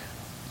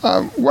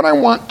What I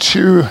want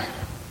to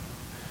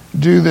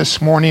do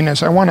this morning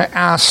is I want to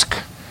ask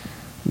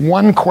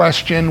one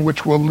question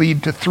which will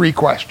lead to three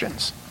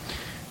questions.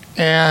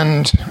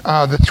 And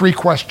the three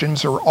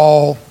questions are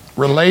all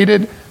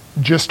related,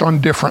 just on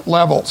different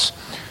levels.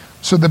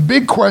 So the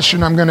big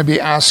question I'm going to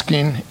be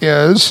asking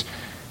is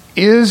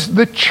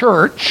the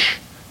church,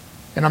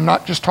 and I'm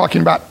not just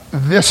talking about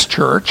this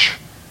church,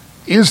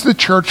 is the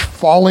church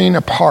falling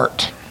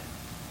apart?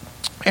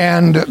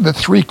 And the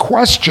three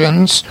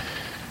questions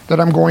that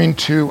I'm going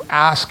to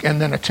ask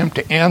and then attempt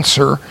to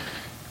answer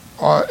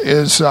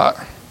is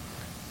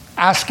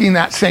asking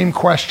that same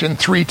question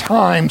three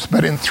times,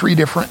 but in three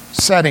different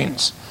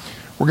settings.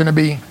 We're going to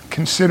be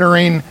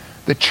considering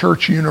the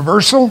church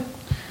universal.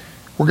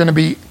 We're going to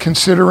be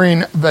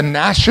considering the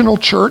national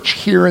church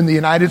here in the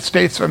United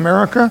States of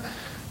America.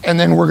 And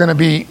then we're going to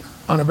be,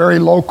 on a very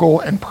local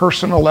and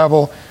personal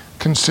level,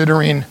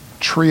 considering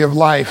Tree of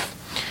Life.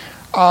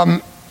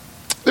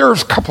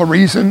 There's a couple of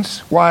reasons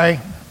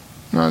why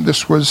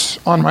this was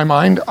on my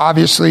mind.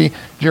 Obviously,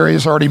 Jerry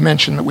has already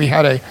mentioned that we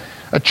had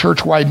a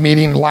church-wide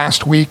meeting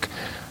last week.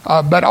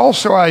 But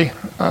also,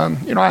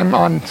 I'm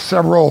on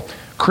several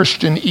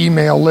Christian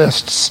email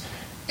lists,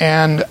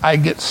 and I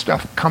get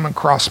stuff come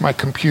across my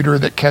computer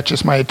that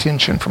catches my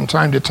attention from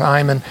time to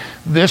time. And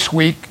this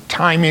week,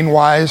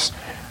 timing-wise,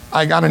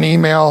 I got an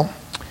email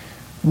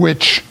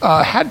which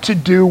had to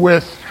do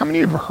with, how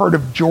many of you have heard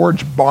of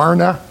George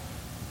Barna?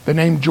 The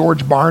name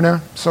George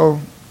Barna?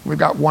 So we've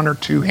got one or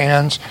two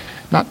hands.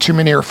 Not too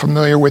many are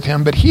familiar with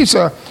him, but he's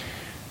a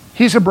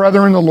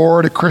brother in the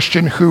Lord, a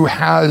Christian who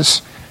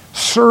has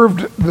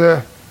served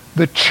the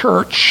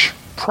church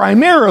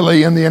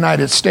primarily in the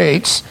United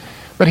States,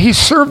 but he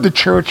served the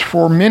church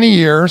for many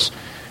years,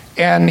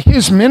 and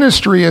his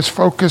ministry is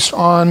focused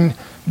on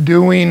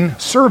doing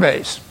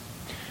surveys.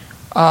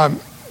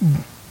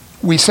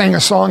 We sang a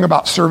song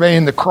about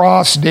surveying the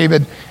cross.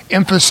 David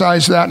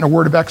emphasized that in a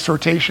word of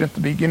exhortation at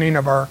the beginning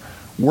of our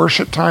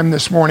worship time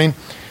this morning.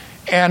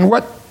 And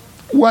what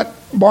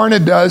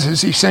Barna does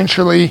is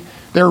essentially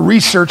their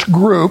research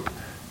group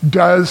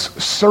does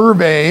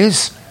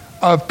surveys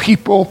of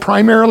people,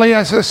 primarily,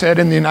 as I said,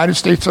 in the United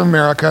States of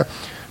America,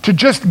 to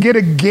just get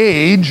a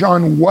gauge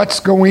on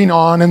what's going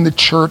on in the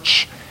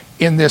church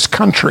in this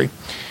country.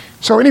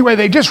 So anyway,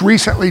 they just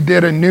recently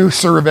did a new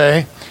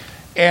survey,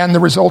 and the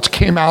results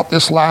came out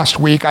this last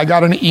week. I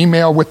got an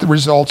email with the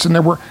results, and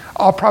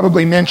I'll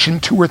probably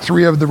mention two or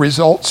three of the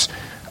results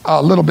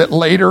a little bit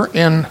later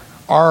in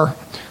our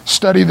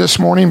study this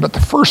morning, but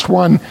the first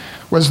one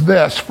was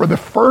this. For the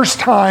first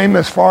time,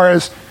 as far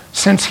as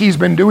since he's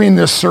been doing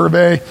this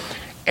survey,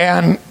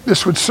 and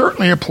this would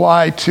certainly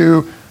apply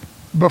to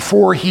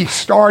before he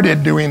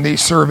started doing these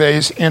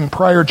surveys in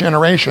prior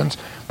generations,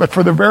 but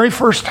for the very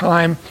first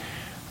time,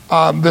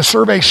 the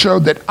survey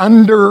showed that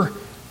under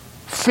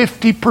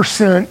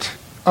 50%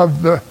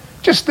 of the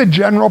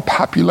general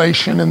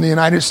population in the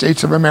United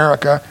States of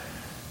America,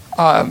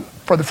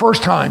 for the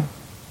first time,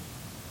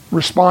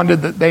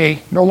 responded that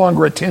they no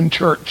longer attend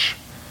church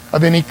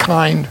of any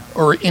kind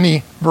or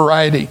any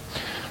variety.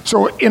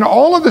 So in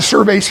all of the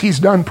surveys he's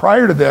done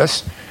prior to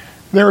this,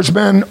 there's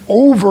been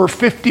over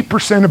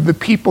 50% of the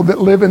people that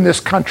live in this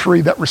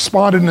country that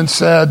responded and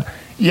said,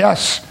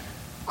 yes,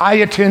 I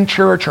attend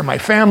church, or my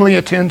family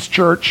attends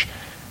church.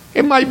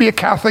 It might be a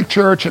Catholic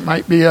church, it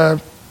might be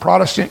a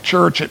Protestant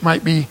church, it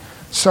might be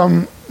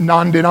some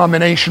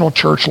non-denominational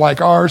church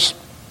like ours,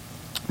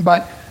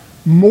 but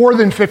more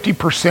than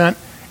 50%.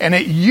 And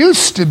it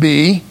used to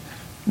be,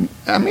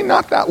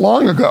 not that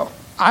long ago.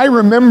 I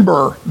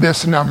remember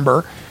this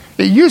number.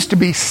 It used to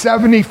be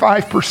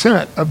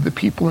 75% of the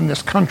people in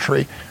this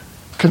country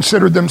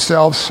considered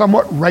themselves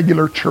somewhat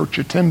regular church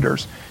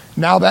attenders.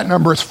 Now that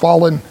number has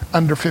fallen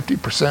under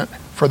 50%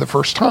 for the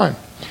first time.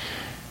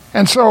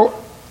 And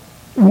so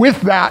with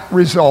that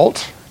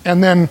result,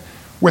 and then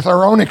with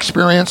our own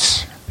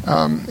experience,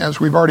 as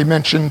we've already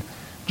mentioned,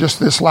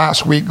 just this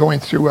last week going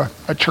through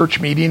a church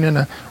meeting and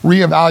a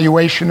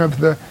reevaluation of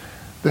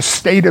the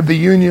state of the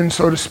union,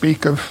 so to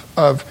speak,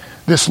 of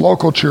this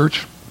local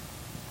church,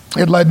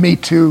 it led me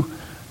to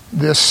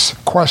this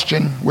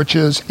question, which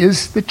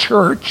is the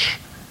church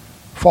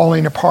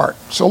falling apart?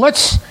 So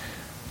let's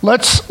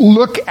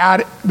look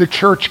at the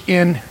church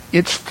in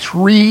its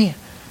three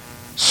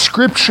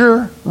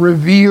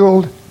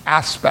Scripture-revealed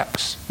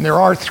aspects. And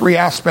there are three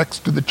aspects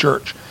to the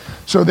church.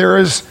 So there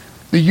is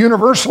the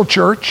universal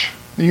church.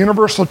 The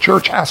universal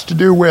church has to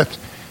do with,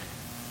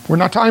 we're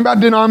not talking about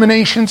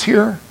denominations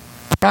here.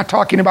 We're not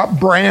talking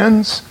about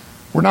brands.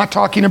 We're not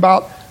talking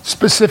about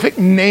specific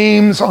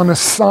names on a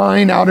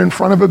sign out in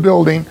front of a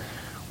building.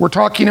 We're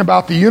talking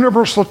about the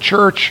universal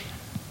church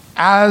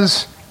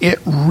as it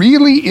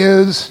really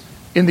is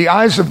in the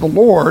eyes of the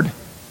Lord,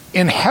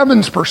 in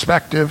heaven's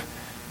perspective,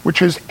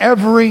 which is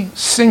every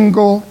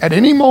single, at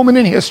any moment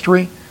in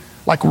history,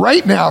 like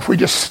right now, if we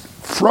just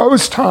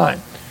froze time,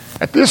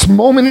 at this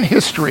moment in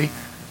history,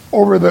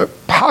 over the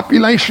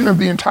population of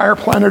the entire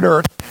planet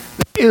Earth,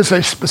 there is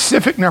a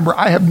specific number.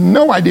 I have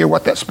no idea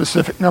what that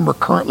specific number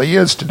currently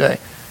is today.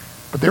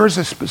 But there is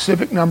a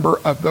specific number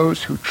of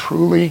those who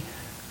truly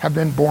have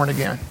been born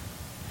again.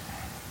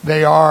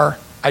 They are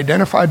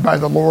identified by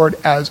the Lord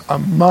as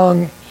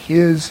among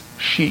his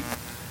sheep.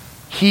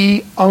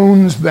 He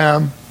owns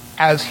them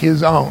as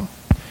his own.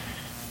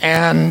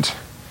 And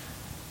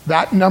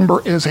that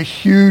number is a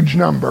huge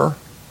number.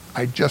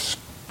 I just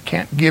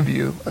can't give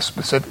you a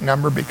specific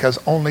number because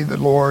only the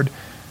Lord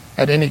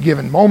at any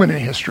given moment in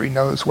history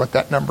knows what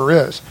that number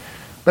is.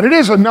 But it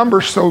is a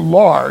number so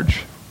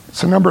large,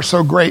 it's a number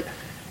so great,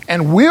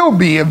 and will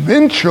be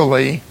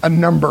eventually a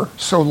number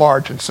so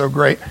large and so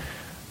great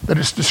that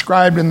it's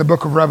described in the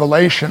book of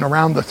Revelation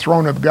around the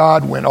throne of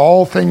God when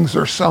all things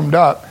are summed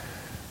up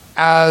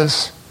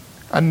as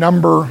a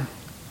number,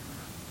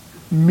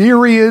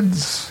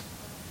 myriads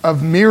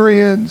of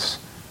myriads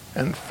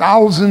and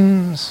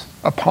thousands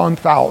upon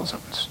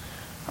thousands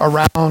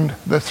around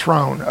the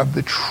throne of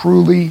the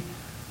truly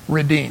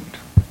redeemed.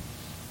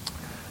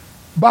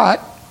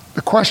 But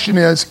the question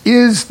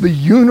is the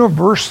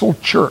universal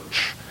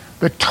church,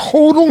 the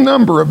total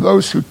number of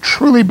those who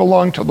truly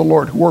belong to the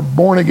Lord, who are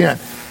born again,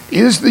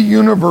 is the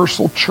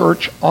universal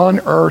church on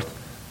earth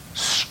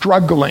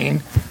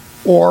struggling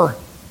or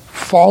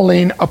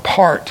falling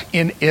apart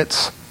in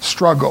its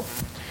struggle?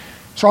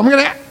 So I'm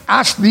going to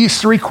ask these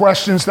three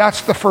questions.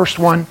 That's the first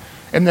one.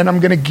 And then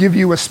I'm going to give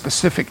you a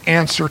specific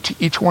answer to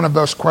each one of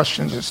those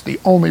questions. It's the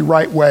only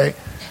right way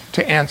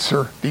to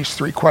answer these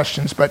three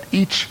questions. But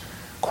each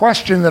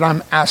question that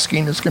I'm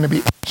asking is going to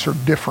be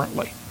answered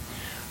differently.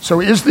 So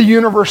is the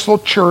universal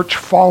church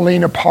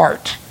falling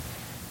apart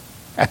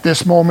at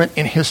this moment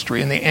in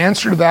history? And the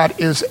answer to that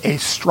is a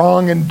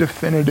strong and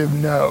definitive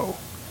no.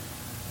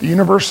 The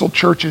universal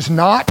church is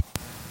not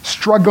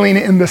struggling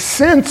in the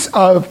sense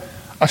of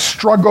a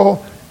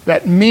struggle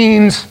that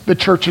means the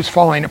church is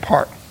falling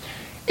apart.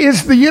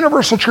 Is the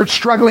universal church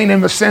struggling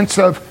in the sense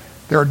of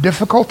there are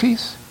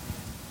difficulties?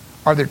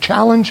 Are there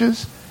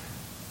challenges?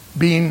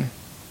 Being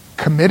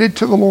committed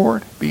to the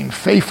Lord, being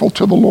faithful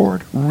to the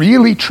Lord,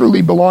 really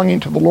truly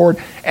belonging to the Lord,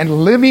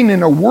 and living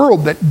in a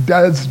world that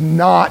does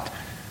not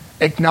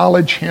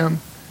acknowledge him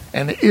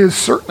and is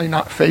certainly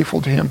not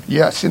faithful to him?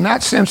 Yes, in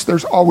that sense,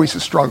 there's always a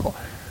struggle.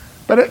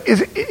 But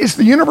is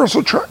the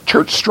universal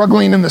church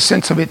struggling in the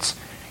sense of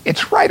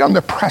it's right on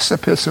the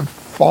precipice of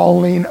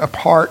falling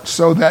apart,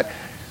 so that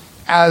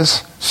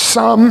as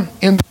some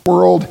in the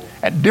world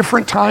at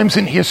different times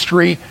in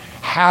history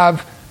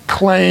have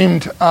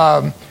claimed,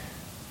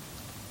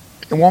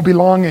 it won't be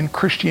long and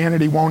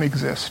Christianity won't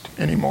exist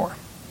anymore.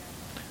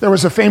 There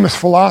was a famous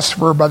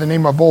philosopher by the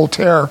name of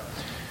Voltaire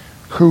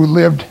who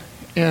lived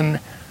in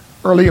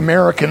early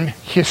American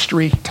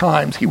history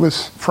times. He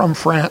was from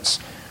France,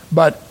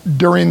 but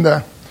during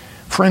the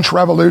French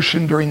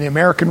Revolution, during the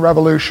American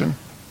Revolution,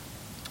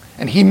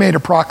 and he made a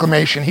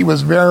proclamation. He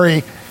was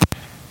very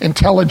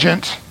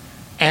intelligent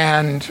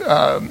and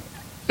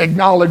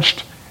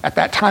acknowledged at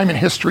that time in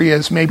history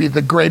as maybe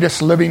the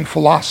greatest living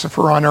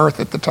philosopher on earth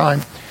at the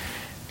time,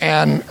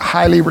 and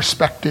highly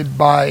respected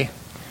by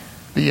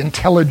the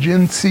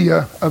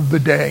intelligentsia of the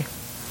day.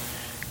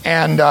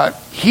 And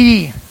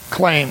he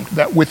claimed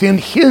that within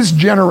his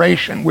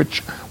generation,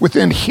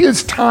 within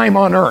his time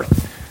on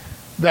earth,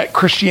 that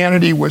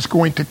Christianity was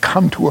going to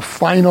come to a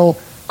final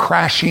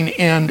crashing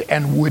end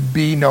and would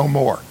be no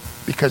more.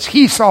 Because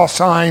he saw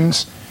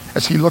signs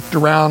as he looked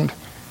around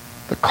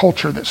the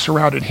culture that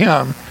surrounded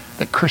him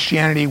that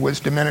Christianity was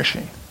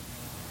diminishing.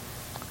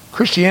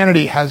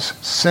 Christianity has,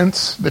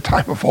 since the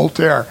time of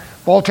Voltaire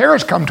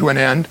has come to an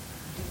end,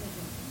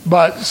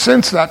 but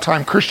since that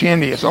time,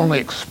 Christianity has only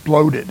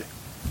exploded.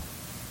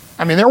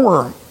 I mean, there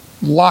were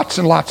lots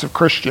and lots of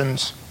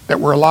Christians that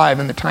were alive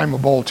in the time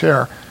of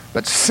Voltaire,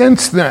 but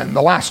since then,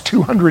 the last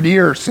 200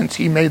 years since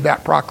he made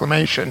that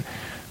proclamation,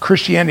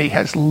 Christianity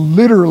has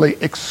literally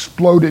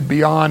exploded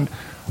beyond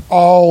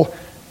all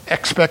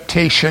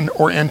expectation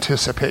or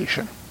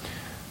anticipation.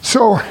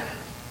 So,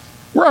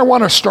 where I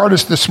want to start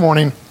us this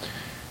morning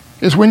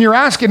is when you're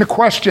asking a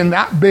question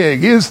that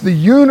big, is the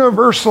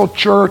universal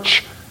church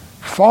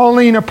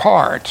falling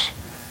apart?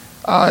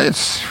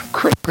 It's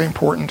critically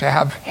important to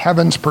have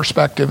heaven's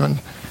perspective. And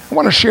I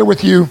want to share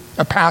with you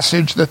a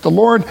passage that the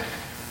Lord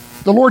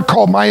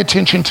called my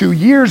attention to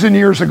years and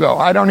years ago.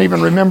 I don't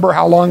even remember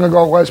how long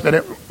ago it was, but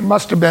it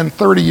must have been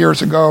 30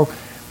 years ago,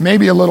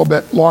 maybe a little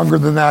bit longer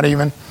than that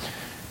even.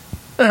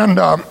 And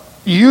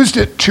used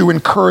it to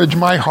encourage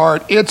my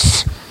heart.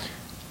 It's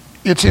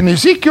in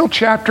Ezekiel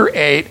chapter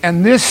 8,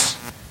 and this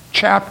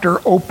chapter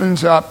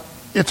opens up,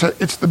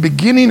 it's the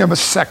beginning of a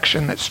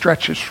section that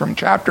stretches from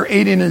chapter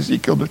 8 in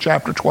Ezekiel to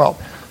chapter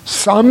 12.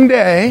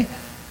 Someday,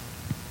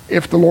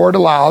 if the Lord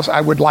allows, I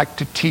would like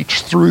to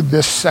teach through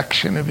this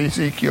section of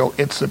Ezekiel.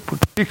 It's a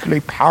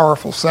particularly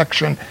powerful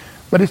section,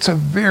 but it's a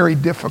very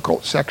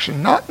difficult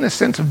section. Not in the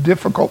sense of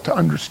difficult to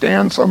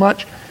understand so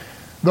much,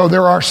 though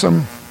there are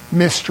some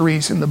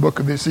mysteries in the book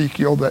of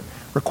Ezekiel that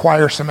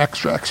require some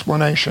extra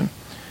explanation.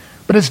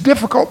 But it's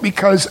difficult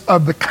because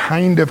of the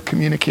kind of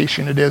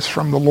communication it is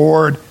from the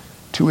Lord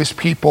to his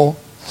people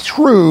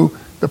through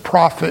the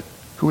prophet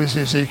who is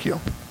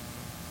Ezekiel.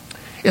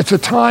 It's a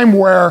time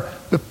where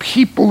the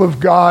people of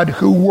God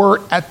who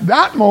were at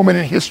that moment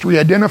in history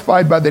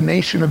identified by the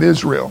nation of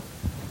Israel,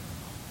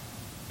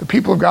 the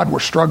people of God were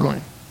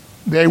struggling.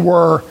 They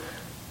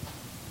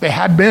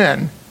had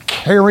been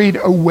carried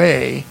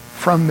away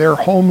from their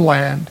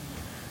homeland,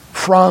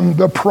 from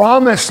the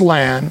promised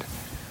land,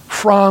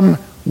 from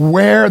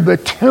where the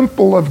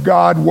temple of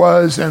God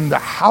was and the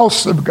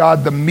house of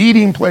God, the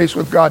meeting place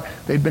with God.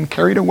 They'd been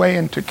carried away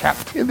into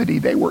captivity.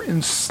 They were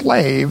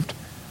enslaved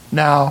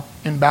now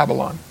in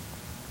Babylon.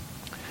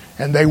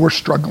 And they were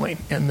struggling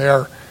in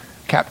their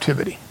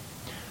captivity.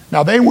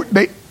 Now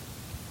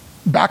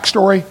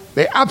backstory,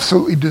 they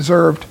absolutely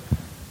deserved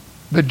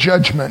the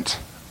judgment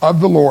of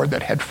the Lord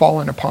that had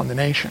fallen upon the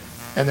nation.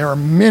 And there are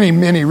many,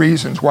 many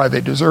reasons why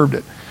they deserved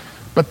it.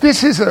 But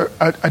this is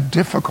a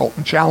difficult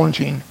and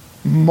challenging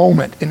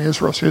moment in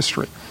Israel's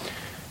history.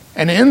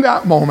 And in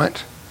that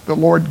moment, the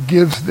Lord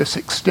gives this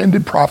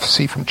extended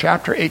prophecy from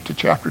chapter 8 to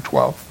chapter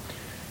 12.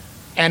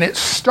 And it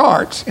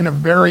starts in a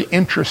very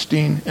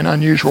interesting and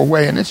unusual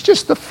way. And it's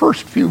just the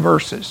first few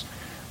verses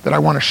that I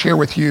want to share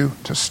with you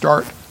to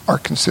start our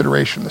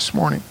consideration this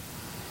morning.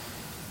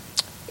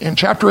 In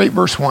chapter 8,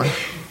 verse 1,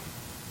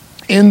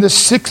 in the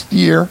 6th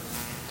year,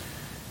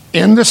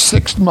 in the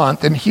 6th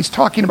month, and he's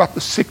talking about the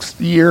 6th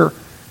year,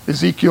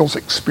 Ezekiel's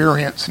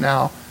experience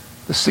now,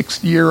 the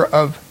 6th year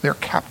of their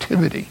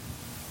captivity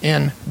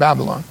in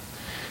Babylon.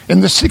 In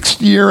the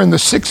 6th year, in the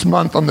 6th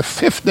month, on the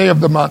 5th day of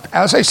the month,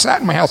 as I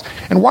sat in my house.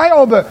 And why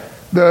all the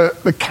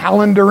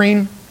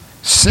calendaring,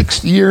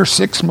 6th year,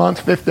 6th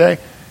month, 5th day?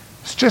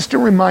 It's just a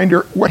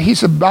reminder what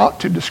he's about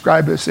to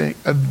describe as a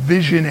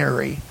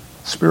visionary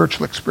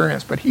spiritual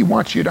experience. But he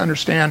wants you to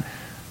understand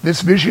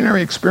this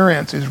visionary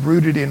experience is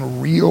rooted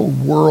in real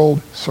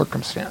world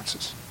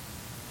circumstances.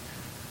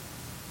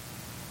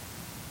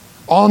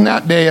 On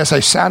that day, as I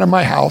sat in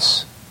my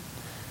house,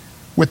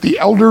 with the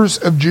elders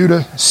of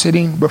Judah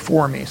sitting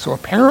before me. So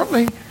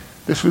apparently,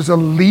 this was a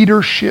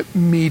leadership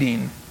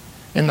meeting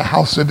in the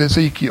house of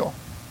Ezekiel.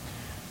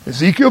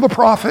 Ezekiel the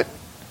prophet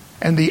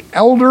and the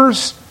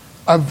elders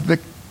of the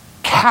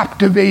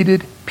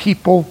captivated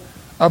people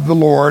of the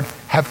Lord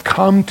have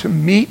come to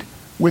meet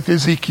with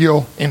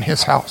Ezekiel in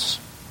his house.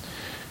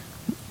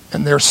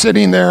 And they're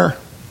sitting there,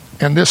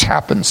 and this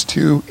happens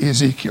to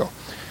Ezekiel.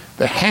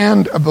 The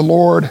hand of the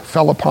Lord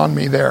fell upon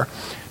me there.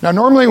 Now,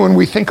 normally when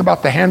we think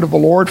about the hand of the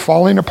Lord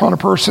falling upon a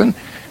person,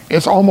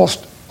 it's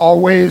almost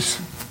always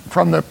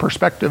from the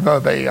perspective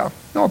of a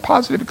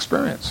positive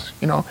experience.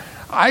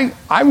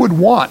 I would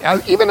want,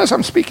 even as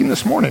I'm speaking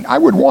this morning, I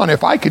would want,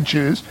 if I could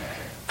choose,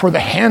 for the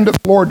hand of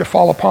the Lord to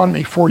fall upon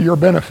me for your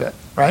benefit,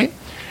 right?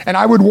 And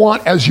I would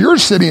want, as you're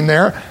sitting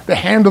there, the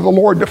hand of the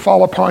Lord to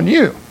fall upon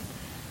you.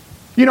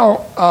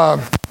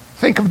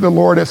 Think of the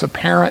Lord as a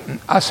parent and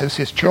us as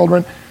his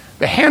children.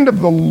 The hand of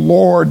the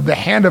Lord, the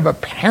hand of a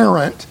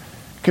parent,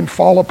 can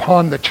fall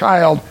upon the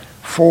child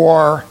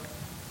for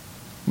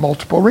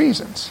multiple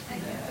reasons.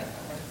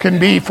 Can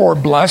be for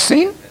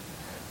blessing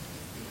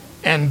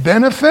and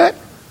benefit.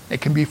 It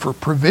can be for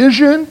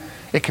provision.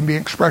 It can be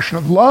expression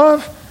of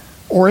love.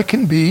 Or it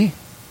can be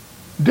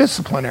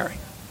disciplinary.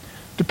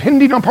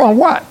 Depending upon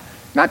what?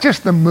 Not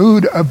just the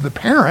mood of the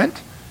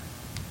parent,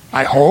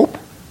 I hope,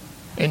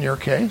 in your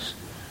case,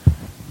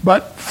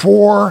 but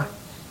for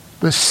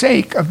the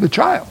sake of the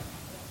child.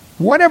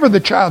 Whatever the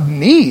child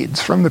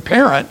needs from the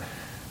parent,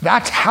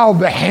 that's how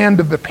the hand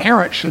of the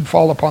parent should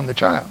fall upon the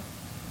child.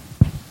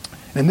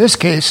 In this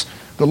case,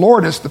 the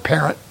Lord is the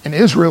parent, and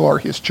Israel are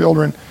his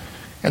children,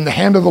 and the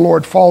hand of the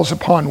Lord falls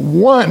upon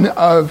one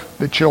of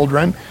the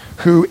children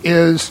who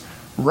is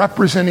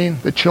representing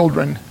the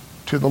children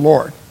to the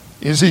Lord,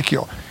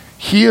 Ezekiel.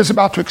 He is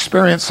about to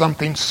experience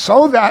something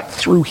so that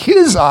through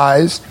his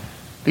eyes,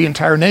 the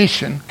entire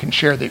nation can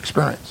share the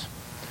experience.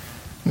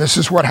 And this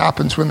is what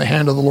happens when the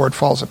hand of the Lord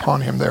falls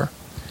upon him there.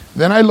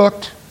 Then I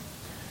looked,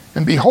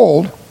 and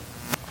behold,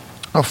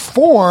 a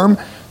form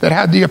that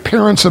had the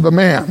appearance of a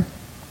man.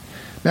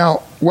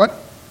 Now, what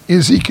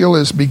Ezekiel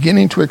is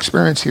beginning to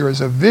experience here is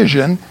a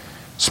vision,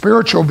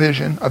 spiritual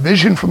vision, a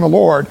vision from the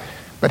Lord,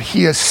 but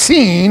he has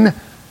seen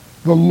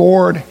the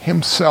Lord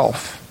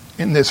himself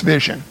in this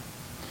vision.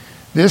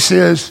 This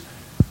is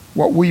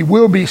what we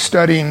will be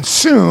studying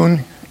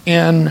soon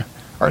in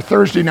our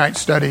Thursday night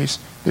studies.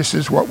 This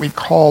is what we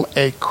call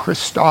a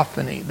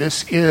Christophany.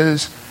 This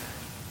is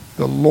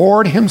the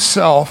Lord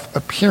himself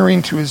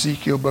appearing to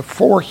Ezekiel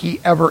before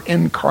he ever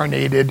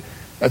incarnated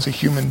as a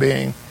human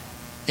being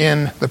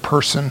in the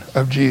person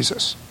of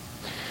Jesus.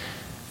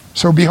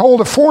 So behold,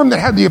 a form that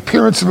had the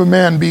appearance of a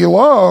man.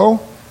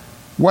 Below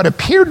what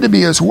appeared to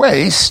be his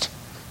waist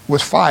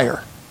was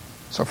fire.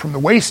 So from the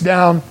waist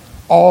down,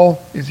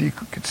 all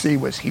Ezekiel could see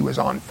was he was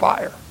on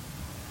fire.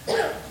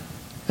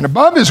 And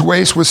above his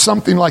waist was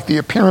something like the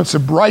appearance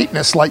of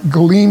brightness, like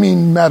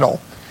gleaming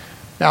metal.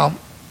 Now,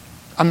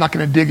 I'm not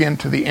going to dig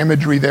into the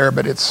imagery there,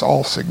 but it's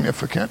all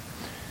significant.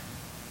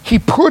 He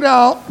put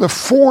out the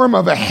form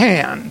of a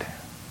hand.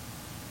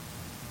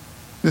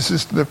 This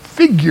is the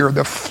figure,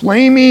 the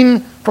flaming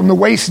from the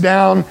waist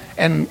down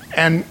and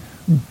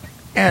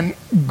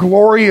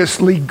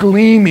gloriously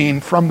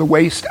gleaming from the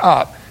waist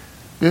up.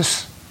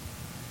 this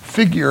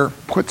figure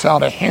puts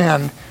out a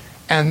hand,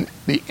 and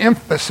the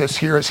emphasis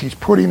here is he's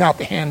putting out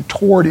the hand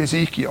toward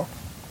Ezekiel.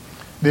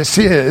 This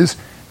is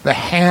the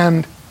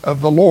hand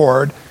of the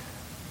Lord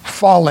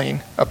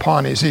falling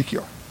upon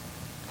Ezekiel.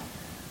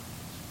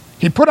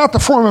 He put out the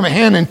form of a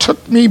hand and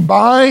took me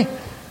by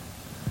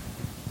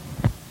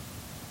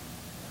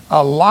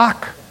a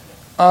lock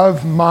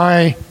of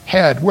my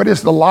head. What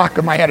is the lock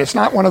of my head? It's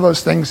not one of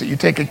those things that you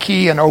take a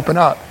key and open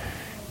up.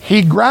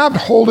 He grabbed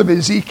hold of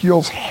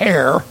Ezekiel's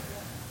hair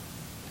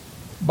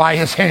by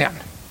his hand.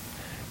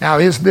 Now,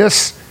 is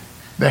this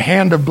the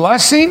hand of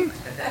blessing?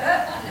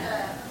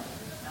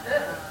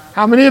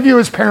 How many of you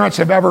as parents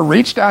have ever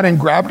reached out and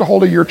grabbed a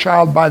hold of your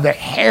child by the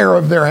hair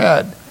of their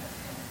head?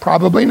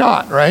 Probably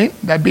not, right?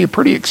 That'd be a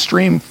pretty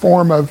extreme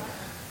form of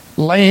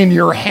laying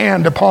your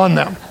hand upon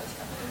them.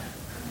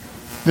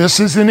 This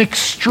is an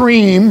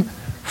extreme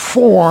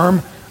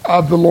form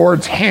of the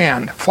Lord's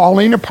hand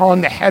falling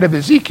upon the head of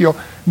Ezekiel,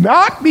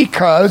 not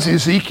because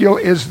Ezekiel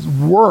is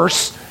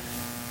worse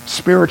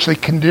spiritually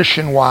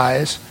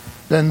condition-wise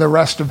than the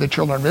rest of the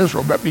children of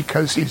Israel, but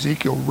because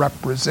Ezekiel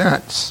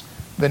represents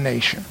the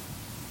nation.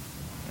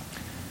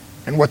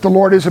 And what the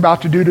Lord is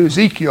about to do to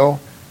Ezekiel,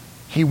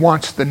 he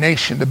wants the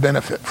nation to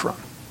benefit from.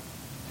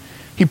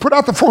 He put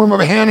out the form of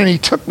a hand and he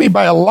took me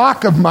by a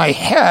lock of my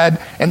head,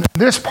 and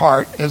this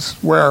part is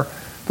where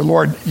the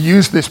Lord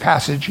used this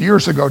passage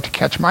years ago to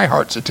catch my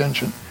heart's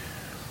attention.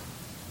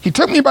 He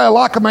took me by a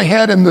lock of my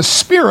head, and the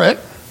Spirit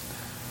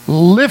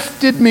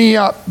lifted me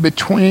up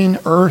between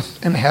earth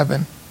and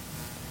heaven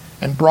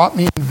and brought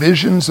me in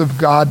visions of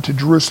God to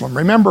Jerusalem.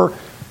 Remember,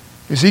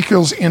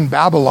 Ezekiel's in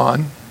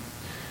Babylon,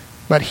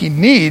 but he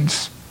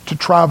needs to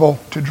travel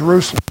to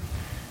Jerusalem.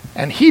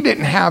 And he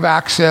didn't have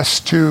access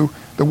to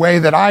the way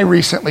that I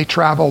recently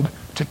traveled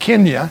to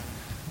Kenya.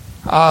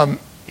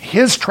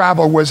 His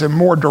travel was a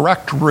more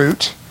direct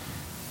route.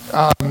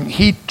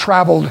 He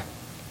traveled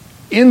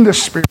in the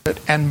Spirit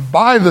and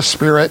by the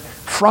Spirit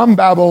from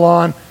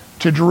Babylon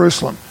to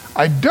Jerusalem.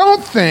 I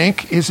don't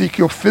think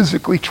Ezekiel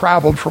physically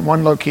traveled from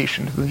one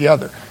location to the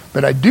other,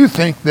 but I do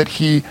think that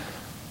he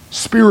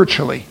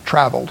spiritually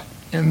traveled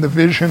in the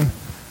vision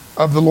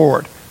of the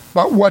Lord.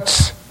 But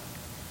what's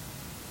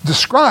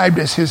described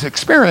as his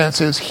experience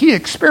is he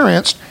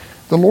experienced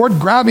the Lord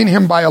grabbing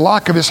him by a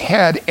lock of his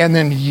head and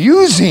then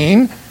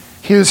using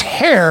his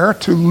hair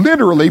to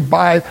literally,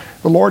 by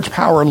the Lord's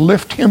power,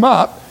 lift him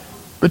up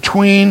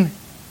between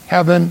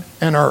heaven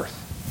and earth.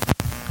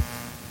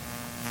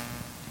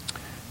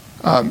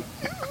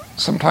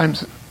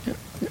 Sometimes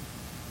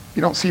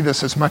you don't see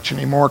this as much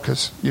anymore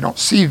because you don't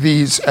see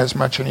these as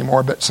much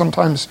anymore, but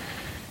sometimes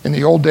in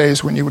the old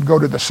days when you would go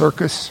to the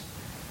circus,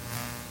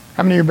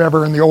 how many of you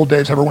ever in the old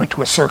days ever went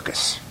to a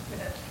circus?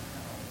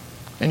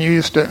 And you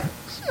used to,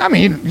 how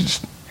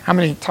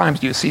many times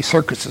do you see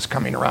circuses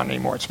coming around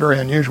anymore? It's very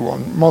unusual,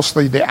 and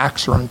mostly the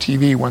acts are on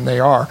TV when they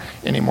are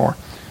anymore.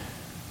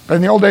 But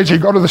in the old days,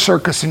 you'd go to the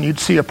circus and you'd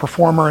see a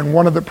performer, and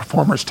one of the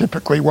performers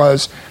typically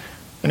was,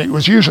 and it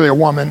was usually a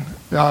woman,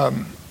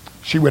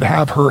 she would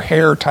have her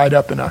hair tied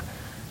up in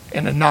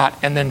a knot,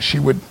 and then she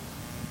would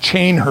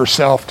chain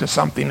herself to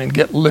something and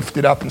get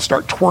lifted up and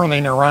start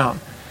twirling around.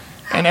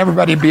 And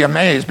everybody would be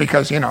amazed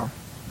because,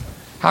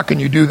 how can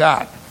you do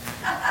that?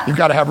 You've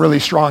got to have really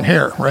strong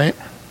hair, right?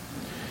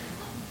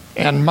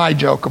 And my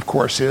joke, of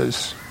course,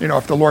 is,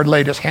 if the Lord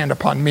laid his hand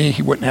upon me,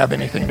 he wouldn't have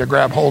anything to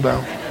grab hold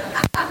of.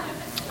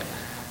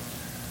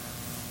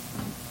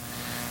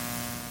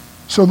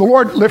 So the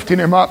Lord lifted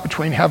him up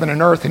between heaven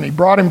and earth, and he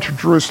brought him to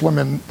Jerusalem,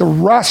 and the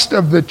rest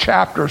of the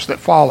chapters that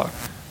follow,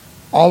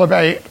 all of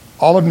 8,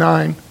 all of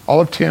 9,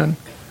 all of 10,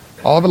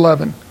 all of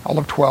 11, all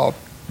of 12,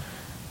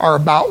 are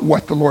about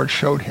what the Lord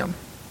showed him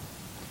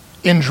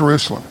in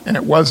Jerusalem. And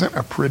it wasn't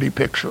a pretty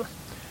picture.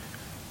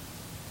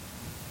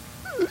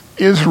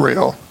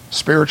 Israel,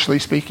 spiritually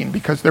speaking,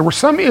 because there were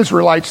some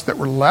Israelites that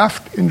were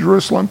left in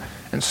Jerusalem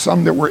and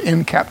some that were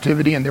in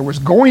captivity, and there was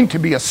going to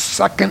be a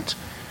second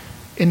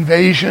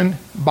invasion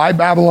by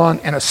Babylon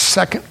and a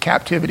second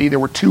captivity. There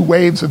were 2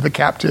 waves of the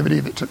captivity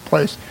that took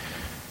place.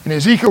 And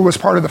Ezekiel was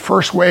part of the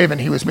first wave, and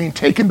he was being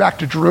taken back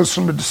to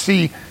Jerusalem to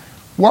see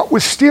what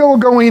was still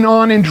going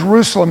on in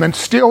Jerusalem and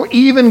still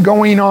even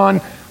going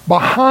on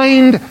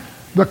behind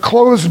the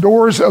closed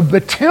doors of the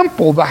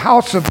temple, the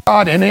house of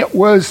God, and it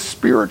was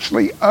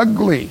spiritually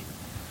ugly.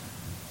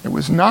 It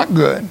was not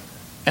good.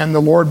 And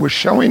the Lord was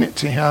showing it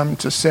to him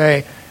to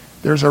say,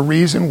 there's a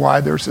reason why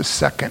there's a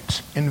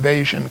second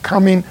invasion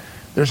coming.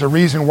 There's a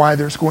reason why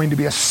there's going to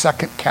be a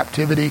second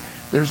captivity.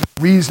 There's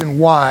a reason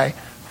why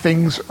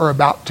things are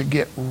about to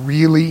get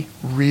really,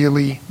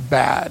 really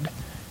bad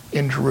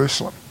in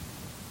Jerusalem.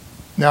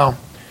 Now,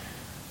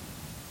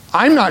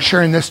 I'm not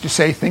sharing this to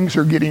say things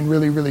are getting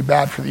really, really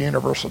bad for the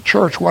universal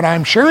church. What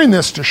I'm sharing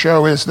this to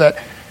show is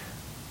that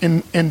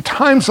in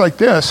times like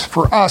this,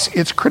 for us,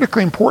 it's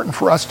critically important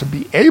for us to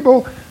be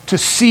able to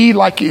see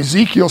like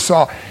Ezekiel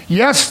saw.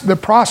 Yes, the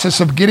process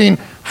of getting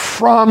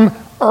from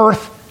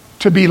earth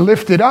to be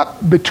lifted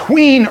up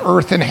between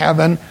earth and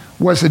heaven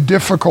was a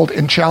difficult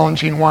and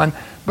challenging one.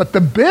 But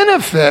the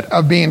benefit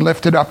of being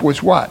lifted up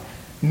was what?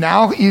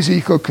 Now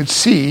Ezekiel could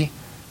see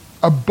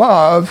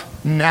above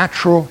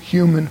natural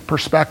human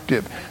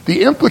perspective.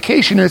 The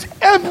implication is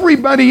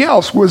everybody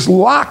else was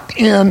locked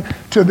in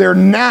to their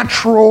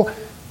natural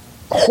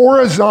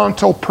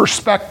horizontal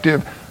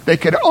perspective. They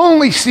could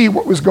only see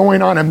what was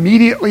going on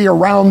immediately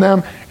around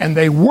them, and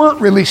they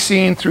weren't really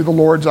seeing through the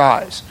Lord's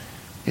eyes.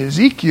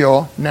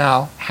 Ezekiel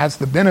now has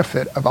the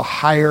benefit of a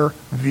higher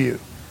view,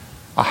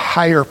 a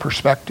higher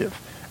perspective,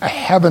 a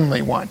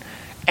heavenly one.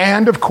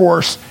 And of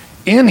course,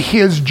 in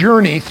his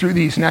journey through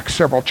these next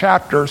several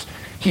chapters,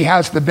 he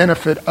has the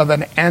benefit of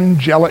an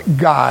angelic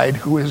guide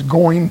who is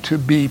going to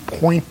be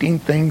pointing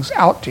things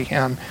out to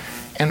him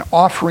and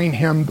offering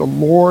him the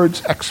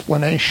Lord's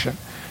explanation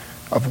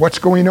of what's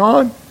going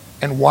on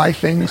and why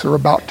things are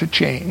about to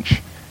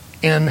change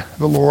in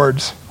the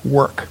Lord's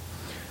work.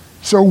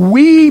 So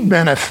we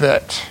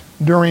benefit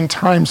during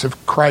times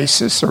of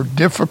crisis or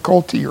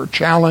difficulty or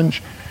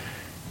challenge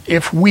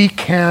if we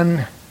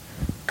can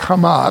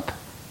come up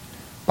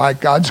by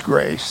God's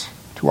grace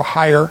to a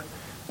higher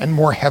and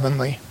more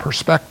heavenly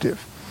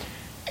perspective.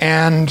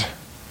 And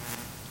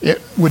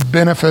it would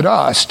benefit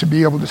us to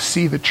be able to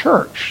see the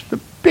church, the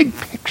big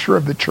picture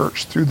of the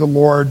church, through the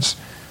Lord's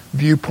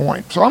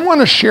viewpoint. So I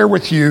want to share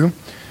with you,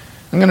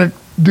 I'm going to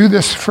do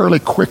this fairly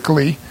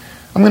quickly.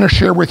 I'm going to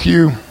share with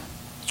you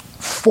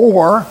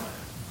 4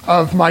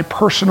 of my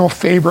personal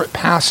favorite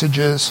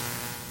passages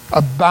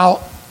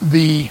about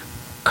the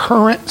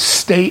current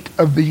state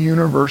of the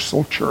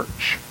universal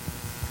church.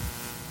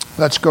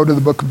 Let's go to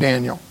the book of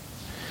Daniel.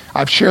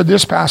 I've shared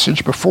this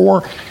passage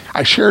before.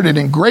 I shared it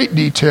in great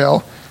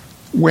detail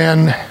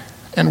and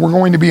we're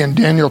going to be in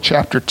Daniel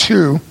chapter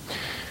 2.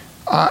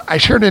 I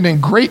shared it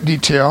in great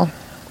detail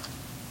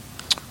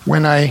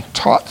when I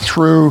taught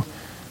through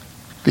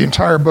the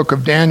entire book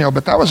of Daniel,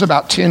 but that was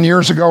about 10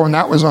 years ago, and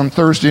that was on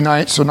Thursday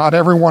night, so not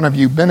every one of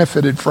you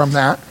benefited from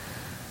that.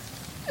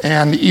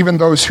 And even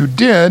those who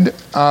did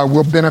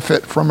will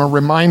benefit from a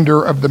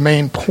reminder of the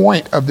main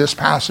point of this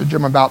passage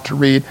I'm about to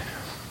read.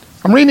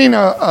 I'm reading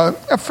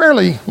a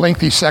fairly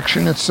lengthy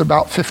section. It's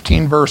about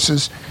 15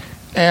 verses,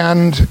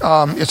 and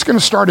it's going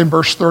to start in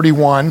verse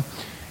 31.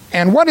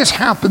 And what has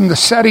happened, the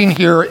setting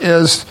here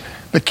is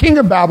the king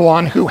of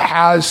Babylon, who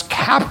has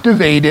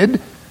captivated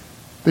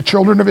the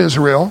children of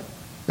Israel,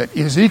 that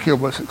Ezekiel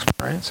was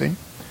experiencing.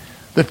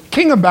 The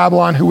king of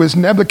Babylon, who was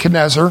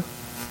Nebuchadnezzar,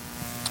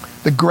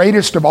 the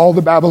greatest of all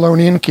the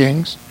Babylonian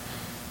kings.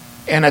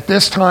 And at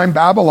this time,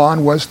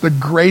 Babylon was the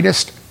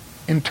greatest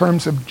in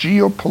terms of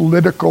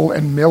geopolitical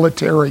and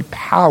military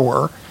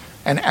power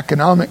and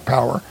economic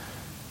power.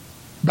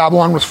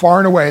 Babylon was far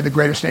and away the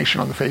greatest nation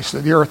on the face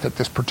of the earth at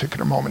this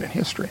particular moment in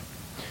history.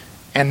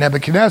 And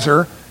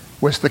Nebuchadnezzar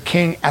was the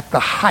king at the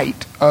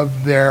height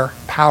of their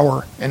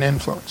power and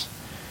influence.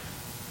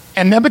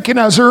 And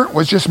Nebuchadnezzar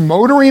was just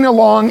motoring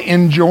along,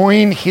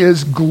 enjoying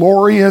his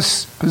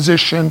glorious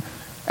position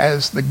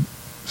as the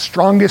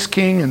strongest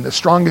king and the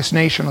strongest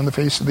nation on the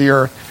face of the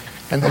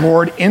earth. And the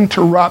Lord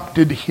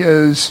interrupted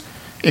his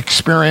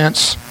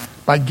experience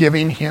by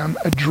giving him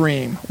a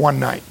dream one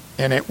night.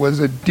 And it was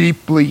a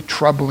deeply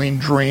troubling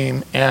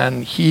dream,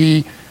 and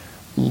he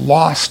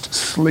lost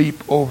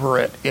sleep over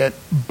it. It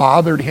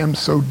bothered him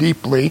so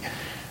deeply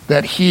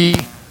that he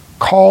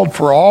called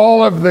for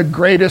all of the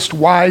greatest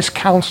wise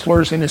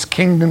counselors in his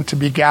kingdom to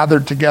be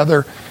gathered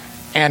together,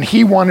 and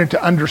he wanted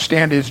to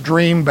understand his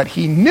dream, but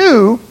he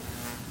knew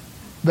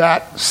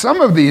that some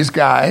of these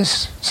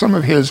guys, some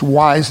of his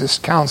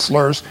wisest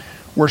counselors,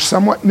 were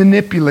somewhat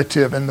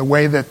manipulative in the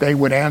way that they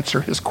would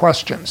answer his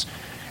questions.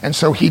 And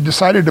so he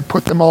decided to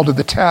put them all to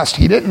the test.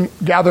 He didn't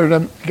gather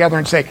them together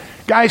and say,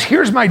 guys,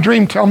 here's my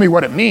dream, tell me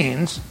what it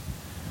means,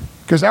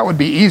 because that would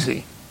be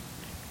easy.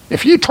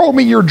 If you told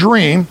me your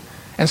dream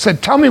and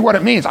said, tell me what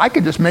it means, I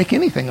could just make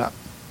anything up.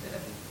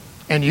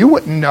 And you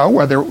wouldn't know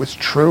whether it was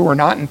true or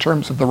not in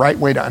terms of the right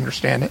way to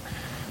understand it.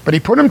 But he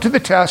put him to the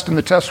test, and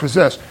the test was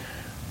this.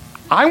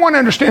 I want to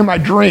understand my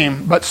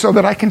dream, but so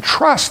that I can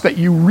trust that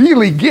you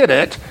really get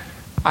it,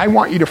 I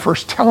want you to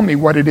first tell me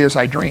what it is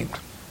I dreamed.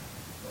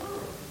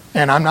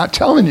 And I'm not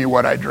telling you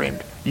what I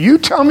dreamed. You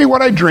tell me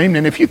what I dreamed,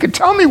 and if you could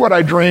tell me what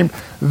I dreamed,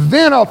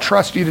 then I'll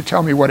trust you to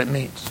tell me what it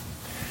means.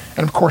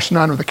 And of course,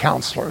 none of the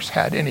counselors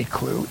had any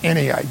clue,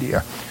 any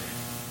idea.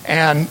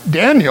 And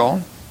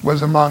Daniel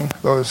was among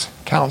those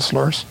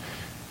counselors,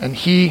 and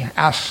he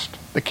asked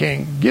the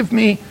king, give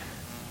me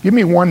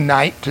one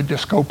night to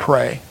just go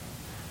pray,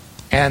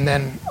 and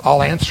then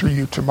I'll answer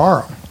you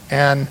tomorrow.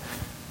 And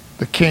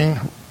the king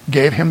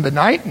gave him the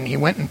night, and he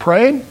went and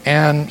prayed,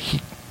 and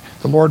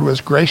the Lord was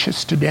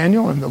gracious to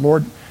Daniel, and the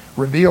Lord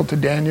revealed to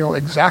Daniel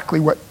exactly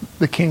what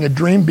the king had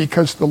dreamed,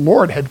 because the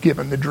Lord had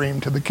given the dream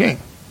to the king.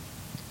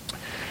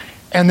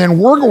 And then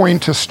we're going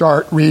to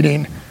start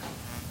reading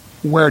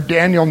where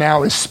Daniel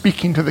now is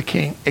speaking to the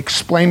king,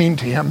 explaining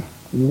to him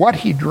what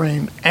he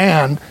dreamed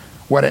and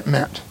what it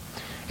meant.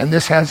 And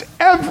this has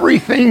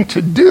everything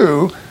to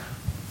do,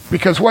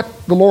 because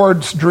what the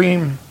Lord's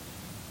dream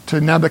to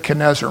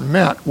Nebuchadnezzar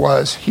meant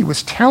was he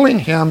was telling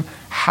him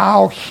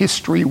how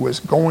history was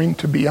going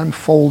to be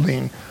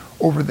unfolding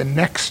over the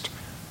next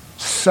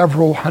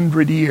several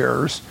hundred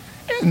years,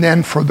 and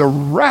then for the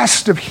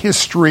rest of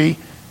history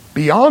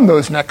beyond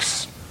those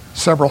next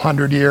several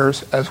hundred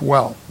years as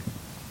well.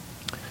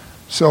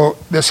 So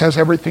this has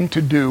everything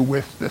to do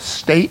with the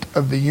state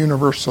of the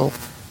universal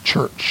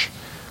church.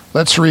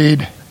 Let's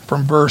read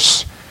from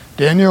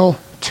Daniel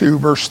 2,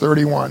 verse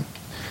 31.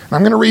 And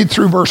I'm going to read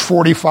through verse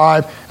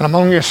 45, and I'm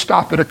only going to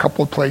stop at a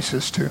couple of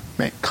places to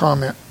make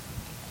comment.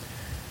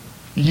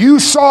 You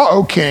saw,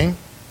 O king,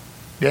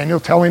 Daniel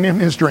telling him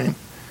his dream,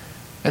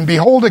 and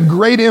behold, a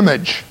great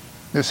image.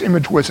 This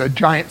image was a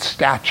giant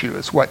statue,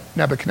 is what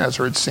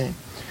Nebuchadnezzar had seen.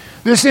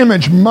 This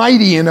image,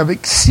 mighty and of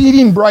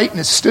exceeding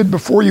brightness, stood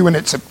before you, and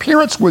its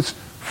appearance was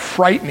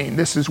frightening.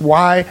 This is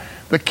why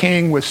the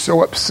king was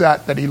so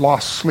upset that he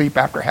lost sleep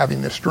after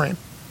having this dream.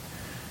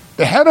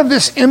 The head of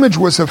this image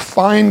was of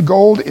fine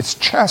gold, its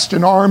chest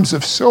and arms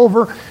of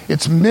silver,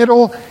 its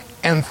middle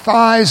and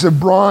thighs of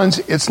bronze,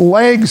 its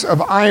legs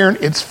of iron,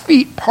 its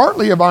feet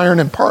partly of iron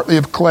and partly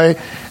of clay.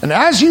 And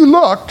as you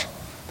looked,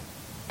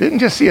 didn't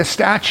just see a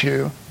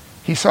statue,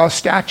 he saw a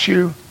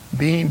statue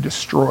being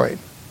destroyed.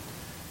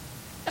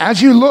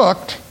 As you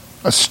looked,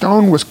 a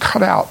stone was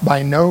cut out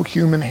by no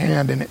human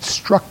hand, and it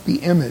struck the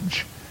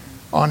image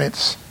on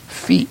its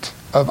feet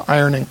of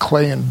iron and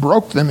clay and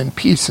broke them in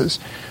pieces.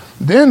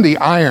 Then the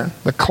iron,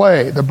 the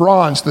clay, the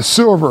bronze, the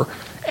silver,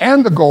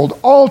 and the gold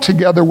all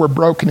together were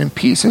broken in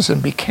pieces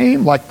and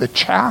became like the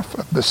chaff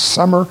of the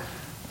summer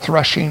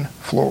threshing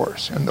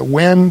floors. And the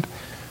wind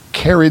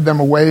carried them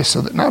away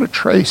so that not a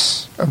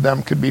trace of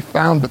them could be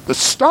found. But the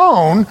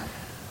stone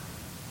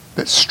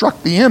that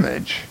struck the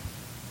image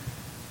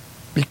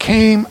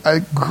became a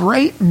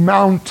great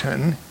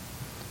mountain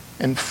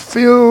and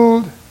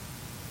filled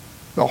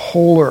the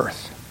whole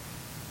earth.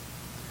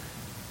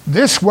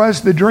 This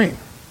was the dream.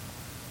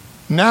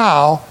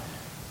 Now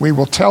we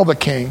will tell the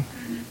king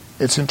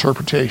its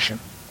interpretation.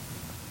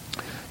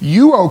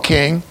 You, O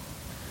king,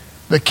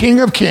 the King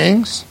of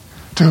kings,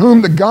 to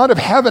whom the God of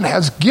heaven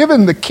has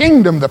given the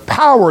kingdom, the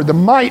power, the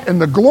might,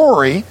 and the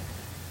glory,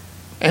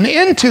 and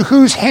into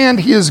whose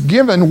hand he is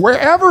given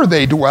wherever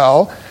they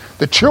dwell,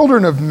 the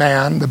children of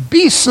man, the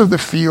beasts of the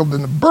field,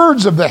 and the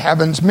birds of the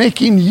heavens,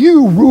 making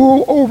you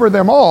rule over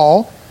them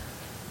all,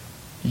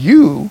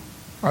 you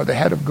are the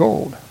head of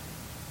gold.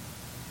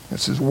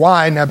 This is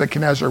why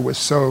Nebuchadnezzar was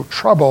so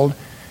troubled.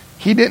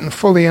 He didn't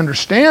fully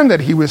understand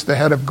that he was the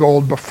head of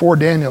gold before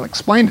Daniel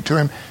explained it to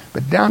him,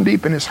 but down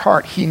deep in his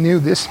heart, he knew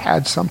this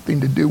had something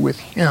to do with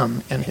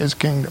him and his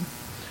kingdom.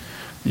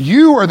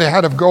 You are the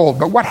head of gold,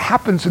 but what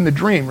happens in the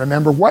dream?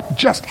 Remember, what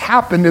just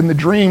happened in the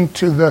dream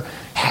to the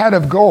head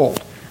of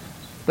gold?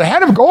 The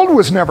head of gold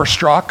was never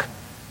struck.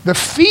 The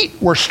feet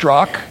were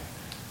struck,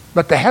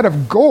 but the head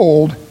of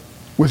gold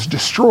was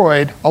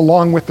destroyed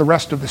along with the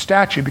rest of the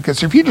statue.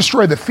 Because if you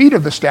destroy the feet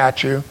of the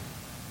statue,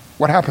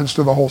 what happens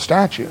to the whole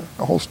statue?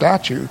 The whole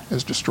statue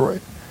is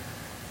destroyed.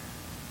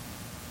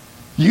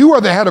 You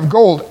are the head of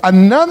gold.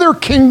 Another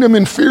kingdom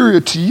inferior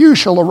to you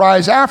shall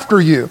arise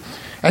after you,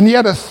 and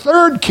yet a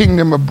third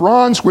kingdom of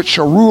bronze which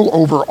shall rule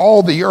over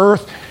all the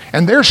earth.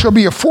 And there shall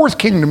be a fourth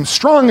kingdom,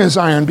 strong as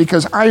iron,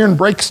 because iron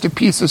breaks to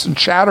pieces and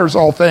shatters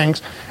all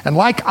things. And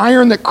like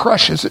iron that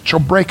crushes, it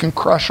shall break and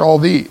crush all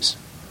these.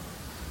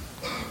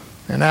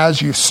 And as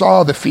you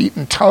saw the feet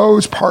and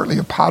toes, partly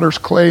of potter's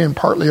clay and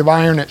partly of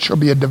iron, it shall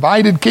be a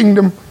divided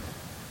kingdom.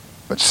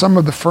 But some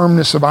of the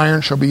firmness of iron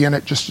shall be in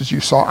it, just as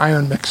you saw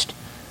iron mixed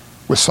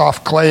with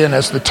soft clay. And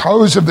as the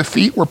toes of the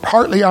feet were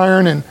partly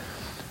iron and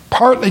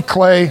partly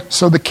clay,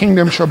 so the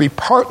kingdom shall be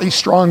partly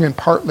strong and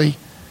partly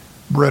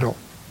brittle.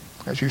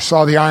 As you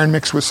saw the iron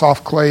mixed with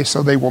soft clay,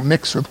 so they will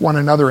mix with one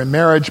another in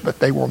marriage, but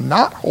they will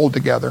not hold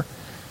together,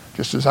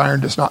 just as iron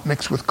does not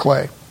mix with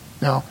clay.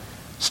 Now,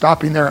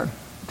 stopping there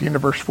at the end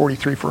of verse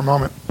 43 for a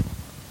moment.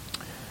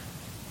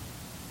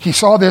 He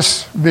saw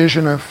this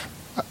vision of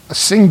a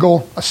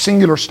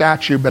singular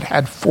statue, but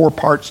had four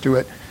parts to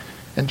it.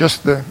 And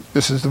this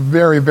is the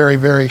very, very,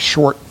 very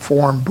short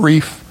form,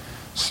 brief,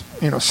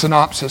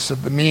 synopsis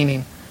of the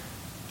meaning.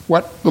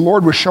 What the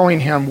Lord was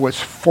showing him was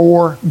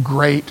four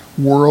great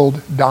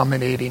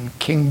world-dominating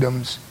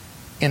kingdoms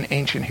in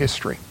ancient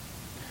history.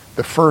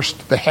 The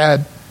first, the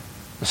head.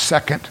 The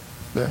second,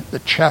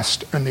 the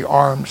chest and the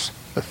arms.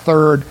 The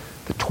third,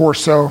 the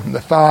torso and the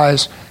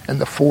thighs.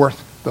 And the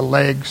fourth, the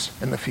legs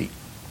and the feet.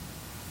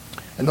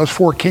 And those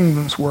four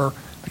kingdoms were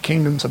the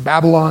kingdoms of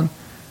Babylon,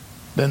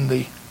 then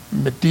the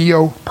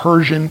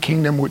Medo-Persian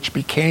kingdom, which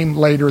became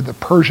later the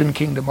Persian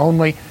kingdom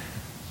only,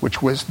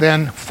 which was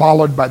then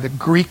followed by the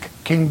Greek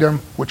kingdom,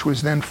 which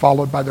was then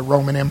followed by the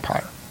Roman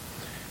Empire.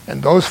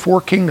 And those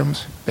four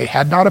kingdoms, they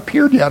had not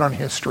appeared yet on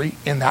history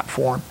in that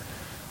form.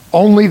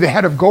 Only the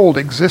head of gold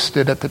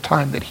existed at the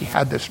time that he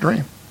had this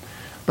dream.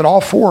 But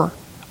all four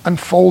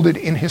unfolded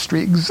in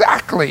history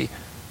exactly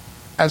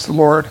as the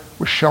Lord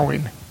was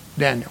showing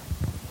Daniel.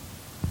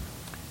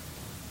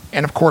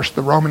 And of course,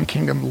 the Roman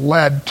kingdom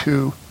led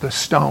to the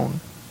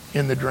stone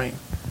in the dream.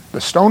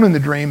 The stone in the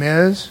dream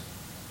is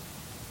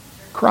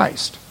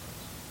Christ,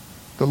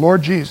 the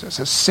Lord Jesus,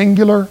 a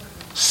singular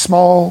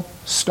small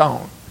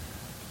stone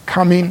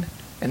coming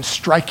and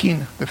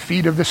striking the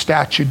feet of the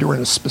statue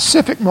during a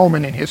specific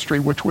moment in history,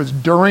 which was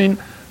during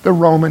the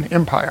Roman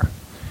Empire.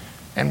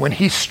 And when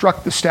he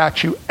struck the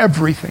statue,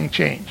 everything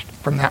changed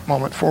from that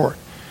moment forward.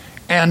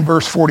 And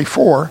verse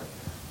 44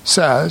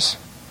 says,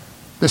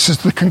 this is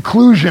the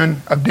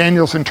conclusion of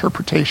Daniel's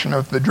interpretation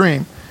of the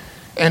dream.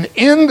 And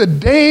in the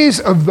days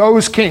of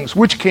those kings,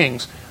 which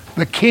kings?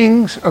 The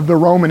kings of the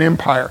Roman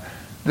Empire,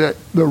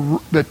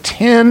 the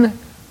 10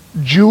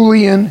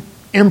 Julian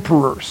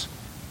emperors,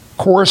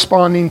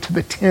 corresponding to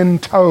the 10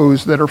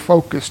 toes that are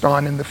focused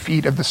on in the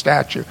feet of the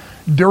statue.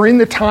 During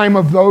the time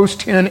of those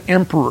 10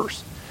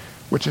 emperors,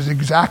 which is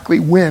exactly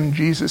when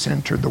Jesus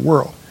entered the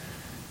world.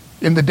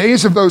 In the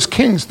days of those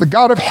kings, the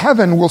God of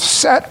heaven will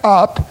set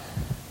up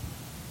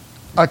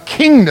a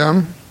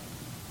kingdom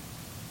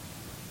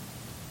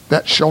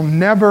that shall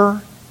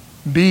never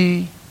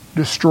be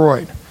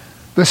destroyed.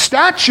 The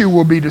statue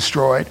will be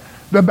destroyed.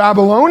 The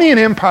Babylonian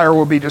Empire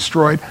will be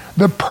destroyed.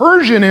 The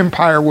Persian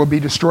Empire will be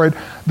destroyed.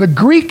 The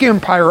Greek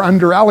Empire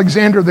under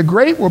Alexander the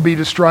Great will be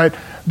destroyed.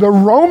 The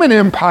Roman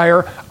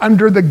Empire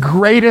under the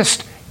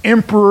greatest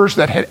emperors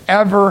that had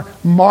ever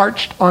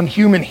marched on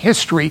human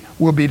history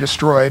will be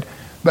destroyed.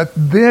 But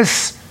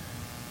this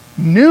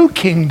new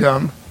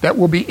kingdom that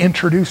will be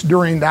introduced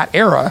during that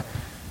era,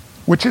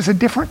 which is a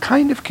different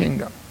kind of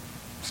kingdom.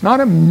 It's not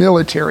a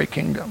military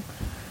kingdom.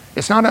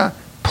 It's not a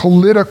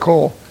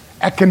political,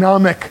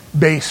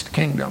 economic-based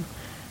kingdom.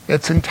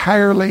 It's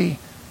entirely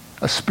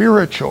a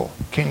spiritual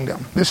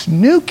kingdom. This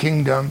new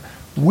kingdom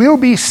will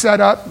be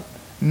set up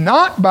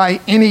not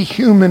by any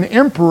human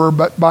emperor,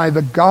 but by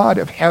the God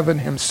of heaven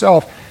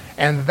himself.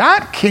 And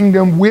that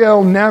kingdom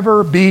will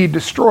never be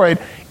destroyed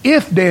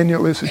if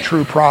Daniel is a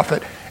true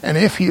prophet and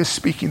if he is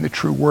speaking the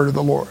true word of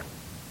the Lord.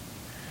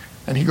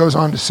 And he goes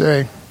on to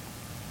say,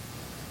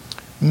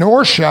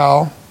 nor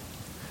shall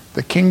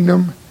the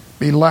kingdom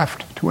be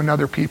left to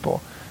another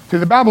people. See,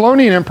 the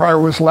Babylonian Empire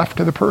was left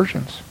to the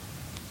Persians.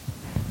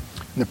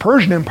 And the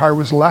Persian Empire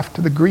was left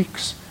to the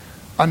Greeks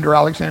under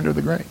Alexander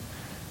the Great.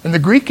 And the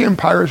Greek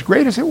Empire, as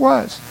great as it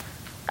was,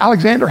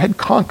 Alexander had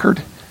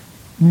conquered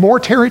more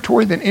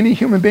territory than any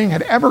human being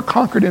had ever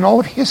conquered in all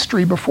of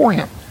history before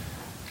him.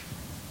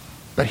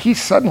 But he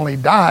suddenly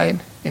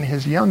died in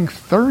his young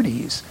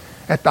 30s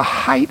at the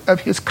height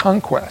of his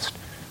conquest.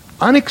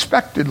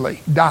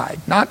 Unexpectedly died.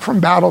 Not from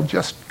battle,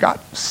 just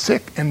got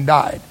sick and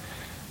died.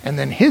 And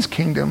then his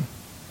kingdom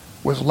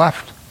was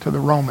left to the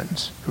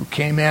Romans, who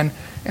came in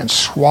and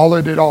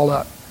swallowed it all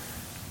up.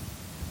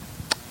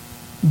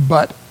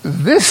 But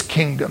this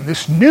kingdom,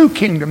 this new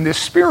kingdom, this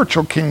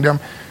spiritual kingdom,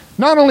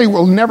 not only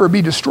will never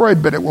be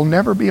destroyed, but it will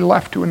never be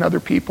left to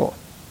another people.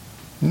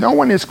 No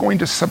one is going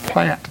to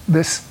supplant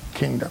this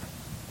kingdom.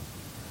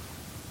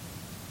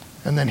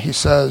 And then he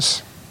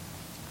says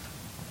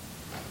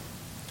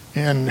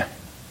in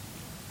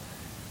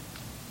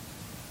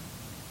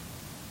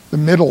the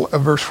middle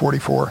of verse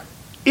 44,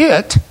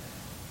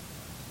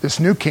 this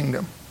new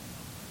kingdom,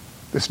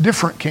 this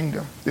different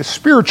kingdom, this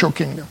spiritual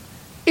kingdom,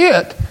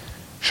 it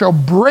shall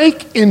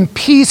break in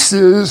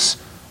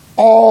pieces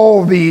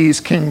all these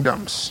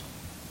kingdoms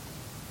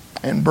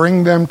and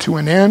bring them to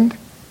an end.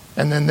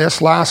 And then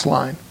this last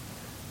line,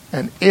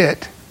 and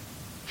it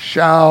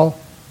shall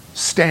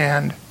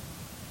stand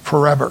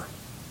forever.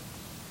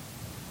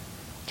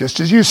 Just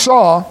as you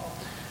saw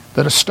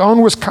that a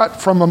stone was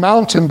cut from a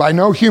mountain by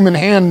no human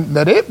hand,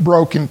 that it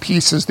broke in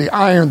pieces the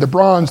iron, the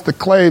bronze, the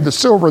clay, the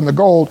silver, and the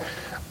gold,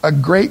 a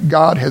great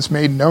God has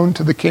made known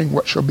to the king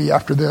what shall be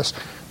after this.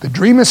 The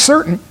dream is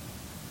certain,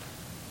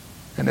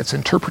 and its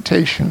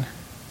interpretation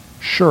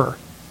sure.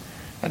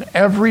 And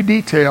every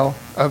detail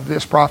of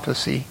this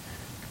prophecy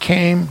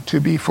came to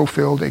be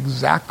fulfilled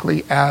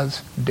exactly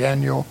as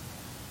Daniel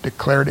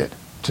declared it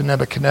to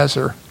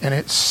Nebuchadnezzar, and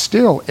it's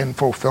still in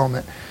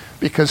fulfillment,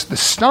 because the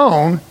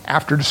stone,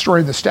 after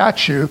destroying the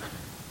statue,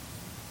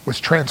 was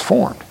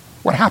transformed.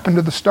 What happened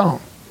to the stone?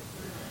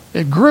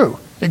 It grew.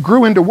 It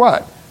grew into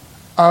what?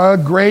 A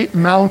great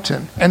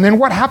mountain. And then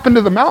what happened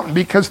to the mountain?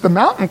 Because the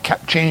mountain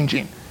kept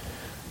changing.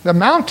 The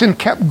mountain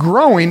kept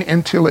growing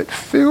until it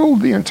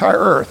filled the entire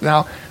earth.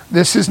 Now,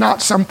 this is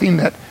not something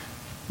that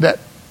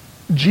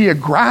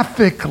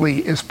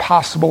geographically is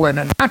possible in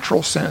a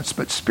natural sense,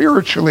 but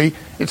spiritually,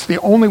 it's the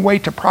only way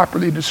to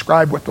properly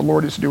describe what the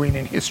Lord is doing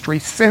in history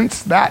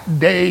since that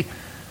day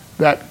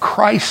that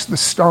Christ the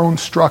stone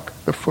struck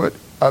the foot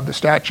of the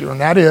statue. And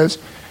that is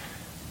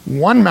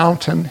one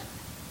mountain,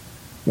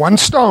 one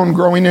stone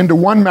growing into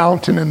one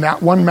mountain, and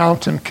that one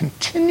mountain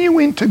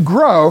continuing to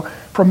grow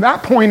from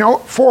that point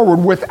forward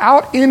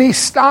without any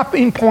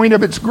stopping point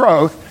of its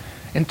growth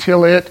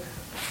until it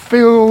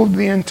filled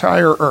the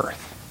entire earth.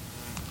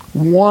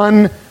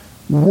 One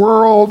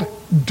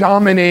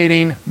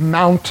world-dominating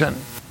mountain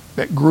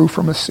that grew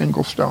from a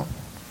single stone.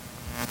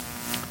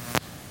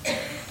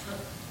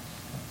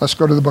 Let's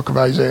go to the book of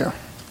Isaiah.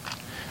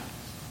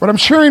 What I'm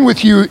sharing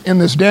with you in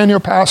this Daniel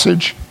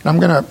passage, and I'm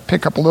going to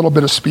pick up a little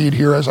bit of speed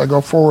here as I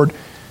go forward.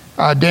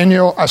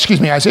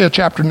 Isaiah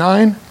chapter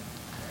 9,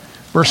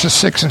 verses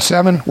 6 and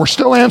 7. We're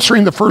still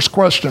answering the first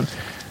question.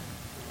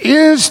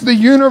 Is the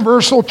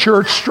universal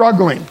church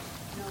struggling?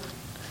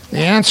 The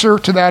answer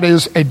to that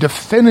is a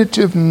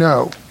definitive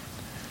no.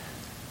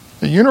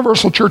 The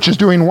universal church is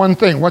doing one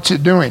thing. What's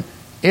it doing?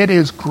 It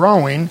is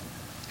growing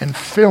and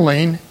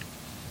filling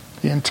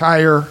the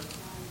entire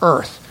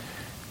earth.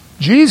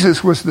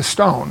 Jesus was the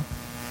stone.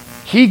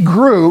 He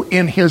grew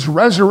in his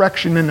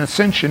resurrection and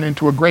ascension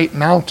into a great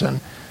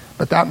mountain,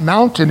 but that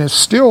mountain is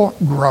still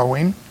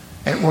growing.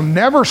 It will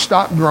never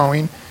stop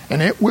growing,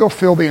 and it will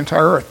fill the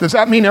entire earth. Does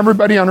that mean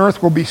everybody on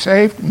earth will be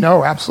saved?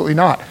 No, absolutely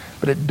not.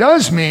 But it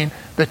does mean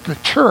that the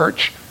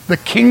church, the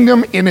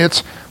kingdom in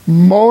its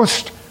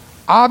most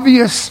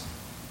obvious,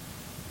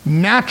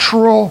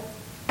 natural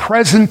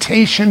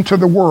presentation to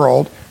the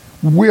world,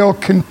 will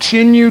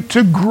continue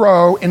to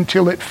grow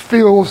until it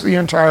fills the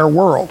entire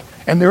world.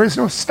 And there is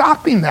no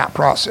stopping that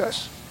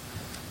process.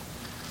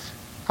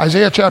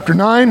 Isaiah chapter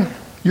 9,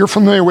 you're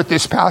familiar with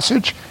this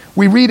passage.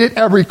 We read it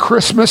every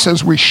Christmas,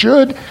 as we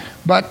should,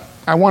 but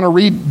I want to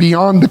read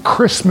beyond the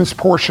Christmas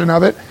portion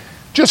of it.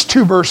 Just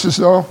 2 verses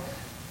though.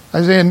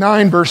 Isaiah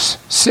 9, verse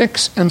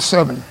 6 and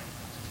 7.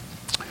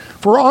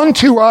 For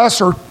to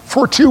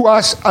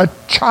us a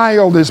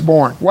child is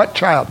born. What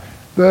child?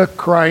 The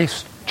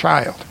Christ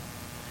child.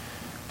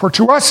 For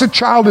to us a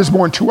child is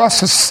born, to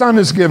us a son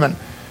is given,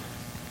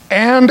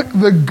 and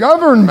the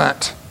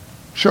government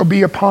shall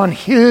be upon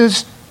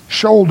his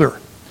shoulder.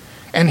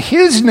 And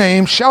his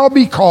name shall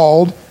be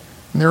called,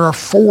 and there are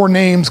 4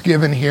 names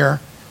given here,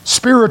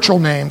 spiritual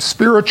names,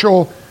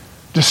 spiritual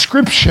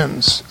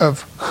descriptions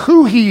of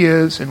who he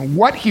is and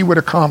what he would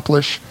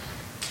accomplish,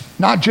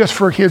 not just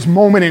for his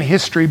moment in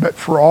history, but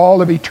for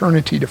all of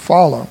eternity to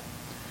follow.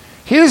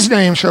 His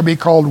name shall be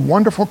called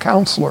Wonderful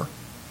Counselor,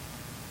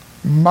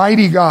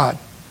 Mighty God,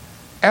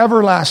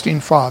 Everlasting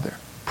Father,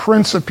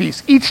 Prince of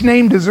Peace. Each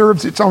name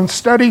deserves its own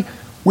study.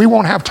 We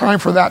won't have time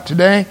for that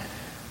today.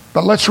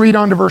 But let's read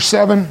on to verse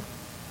 7.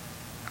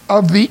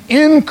 Of the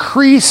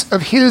increase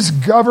of his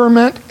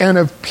government and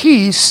of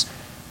peace,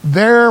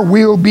 there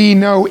will be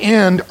no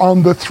end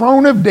on the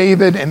throne of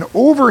David and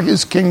over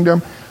his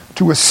kingdom,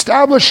 to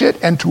establish it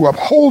and to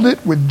uphold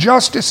it with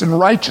justice and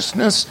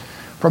righteousness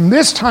from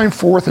this time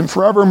forth and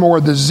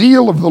forevermore. The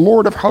zeal of the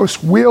Lord of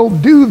hosts will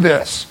do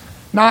this.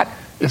 Not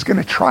is going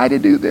to try to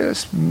do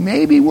this.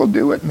 Maybe we'll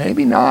do it,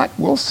 maybe not.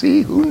 We'll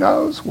see. Who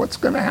knows what's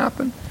going to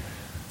happen?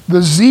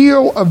 The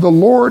zeal of the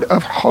Lord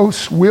of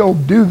hosts will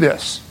do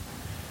this.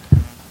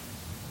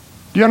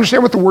 Do you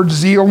understand what the word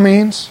zeal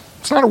means?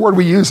 It's not a word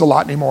we use a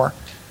lot anymore,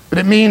 but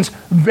it means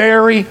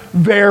very,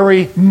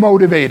 very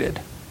motivated.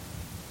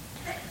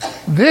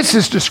 This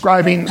is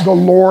describing the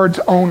Lord's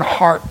own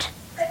heart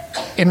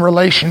in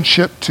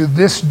relationship to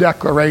this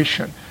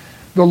declaration.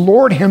 The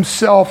Lord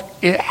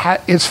himself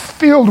is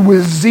filled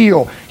with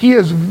zeal. He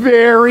is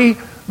very,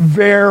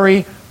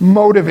 very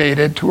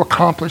motivated to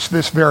accomplish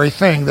this very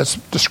thing that's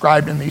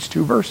described in these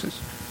 2 verses.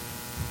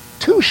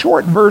 2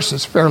 short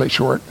verses, fairly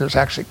short. There's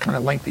actually kind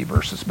of lengthy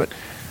verses, but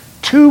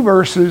 2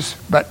 verses,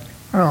 but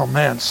oh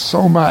man,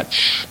 so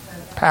much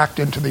packed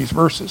into these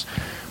verses.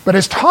 But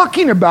it's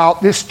talking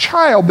about this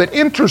child that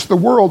enters the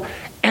world,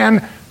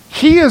 and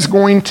he is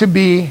going to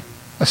be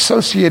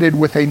associated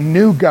with a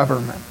new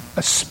government,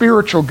 a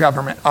spiritual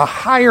government, a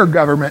higher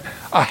government,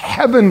 a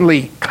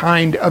heavenly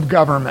kind of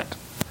government.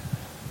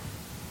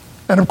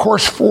 And of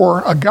course,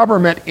 for a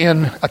government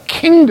in a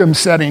kingdom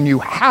setting, you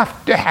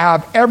have to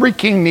have, every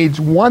king needs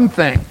one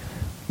thing.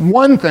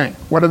 One thing.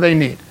 What do they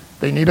need?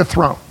 They need a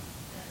throne.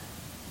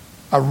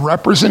 A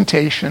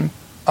representation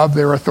of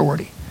their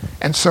authority.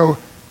 And so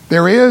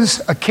there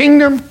is a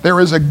kingdom,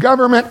 there is a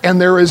government, and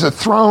there is a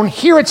throne.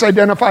 Here it's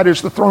identified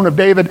as the throne of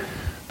David.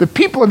 The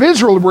people of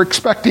Israel were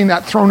expecting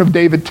that throne of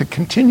David to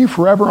continue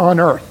forever on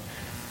earth.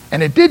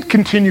 And it did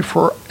continue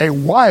for a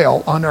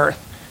while on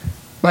earth.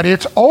 But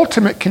its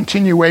ultimate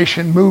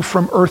continuation moved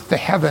from earth to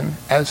heaven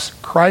as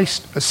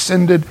Christ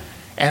ascended.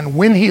 And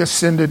when he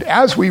ascended,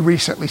 as we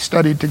recently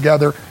studied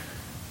together,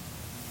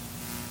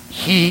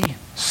 he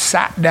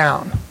sat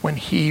down when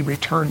he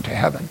returned to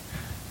heaven.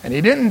 And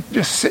he didn't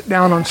just sit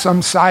down on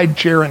some side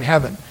chair in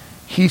heaven.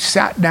 He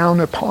sat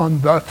down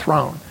upon the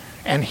throne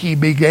and he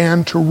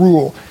began to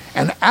rule.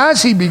 And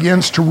as he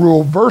begins to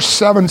rule, verse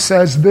 7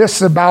 says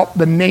this about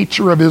the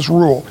nature of his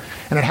rule.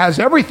 And it has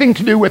everything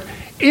to do with,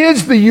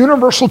 is the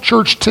universal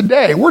church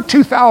today? We're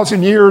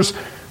 2,000 years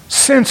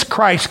since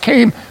Christ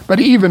came, but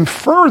even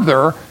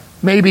further,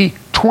 maybe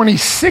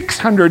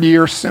 2,600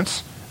 years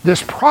since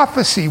this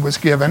prophecy was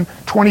given,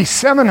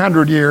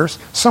 2,700 years,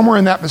 somewhere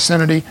in that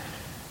vicinity.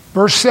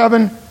 Verse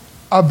 7,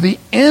 of the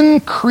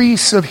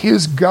increase of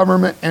his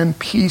government and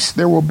peace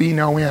there will be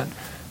no end.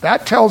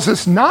 That tells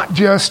us not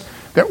just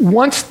that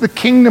once the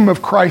kingdom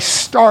of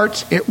Christ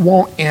starts, it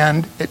won't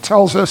end. It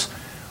tells us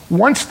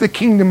once the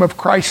kingdom of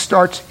Christ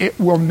starts, it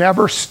will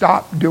never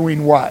stop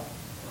doing what?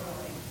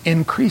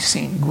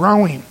 Increasing,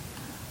 growing.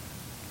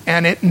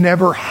 And it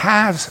never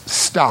has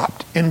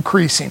stopped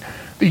increasing.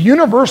 The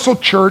universal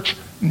church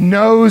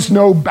knows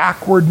no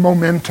backward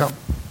momentum.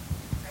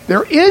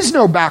 There is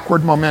no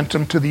backward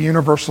momentum to the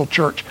universal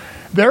church.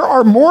 There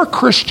are more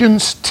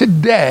Christians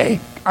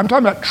today, I'm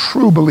talking about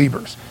true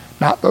believers,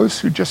 not those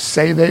who just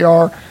say they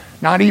are,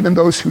 not even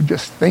those who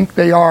just think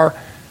they are,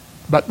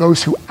 but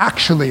those who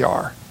actually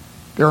are.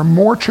 There are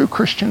more true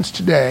Christians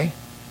today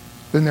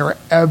than there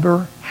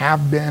ever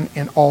have been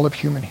in all of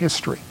human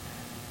history.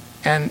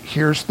 And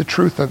here's the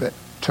truth of it.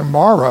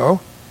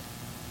 Tomorrow,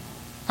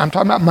 I'm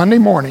talking about Monday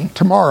morning,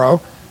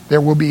 tomorrow,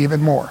 there will be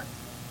even more.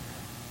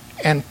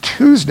 And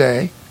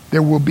Tuesday,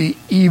 there will be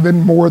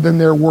even more than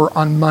there were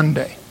on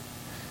Monday.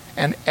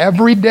 And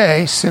every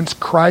day since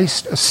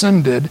Christ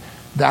ascended,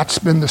 that's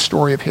been the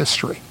story of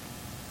history.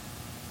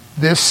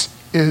 This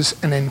is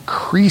an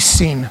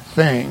increasing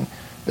thing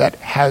that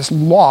has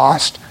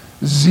lost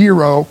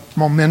zero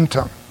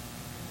momentum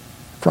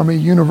from a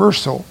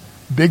universal,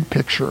 big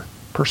picture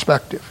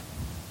perspective.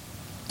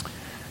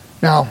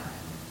 Now,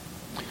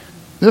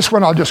 this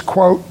one I'll just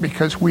quote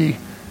because we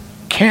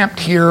camped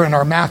here in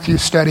our Matthew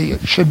study.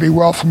 It should be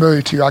well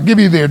familiar to you. I'll give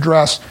you the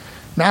address.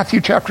 Matthew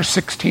chapter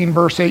 16,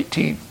 verse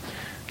 18.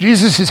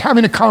 Jesus is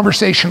having a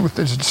conversation with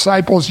his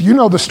disciples. You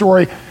know the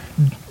story.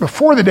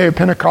 Before the day of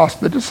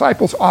Pentecost, the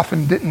disciples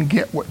often didn't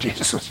get what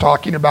Jesus was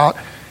talking about.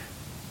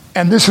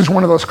 And this is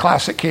one of those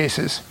classic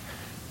cases.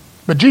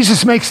 But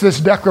Jesus makes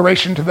this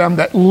declaration to them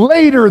that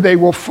later they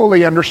will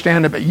fully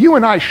understand it. But you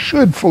and I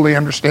should fully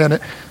understand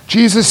it.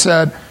 Jesus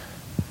said,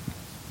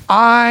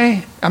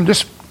 I'm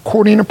just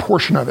quoting a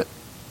portion of it,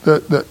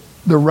 the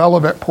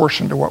relevant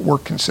portion to what we're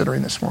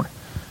considering this morning.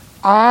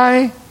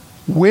 I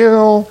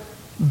will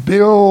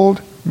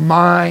build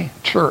my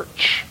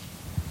church,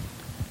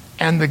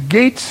 and the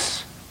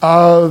gates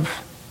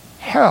of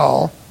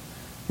hell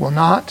will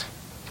not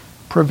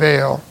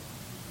prevail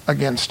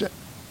against it.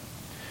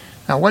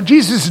 Now, what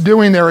Jesus is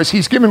doing there is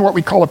he's giving what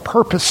we call a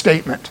purpose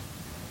statement.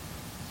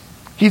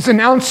 He's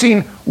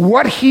announcing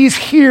what he's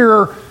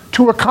here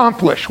to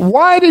accomplish.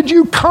 Why did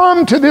you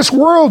come to this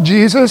world,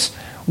 Jesus?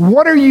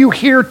 What are you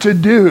here to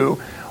do?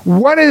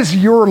 What is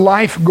your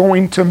life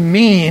going to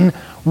mean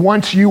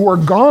once you are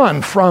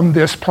gone from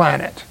this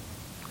planet?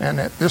 And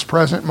at this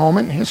present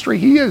moment in history,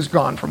 he is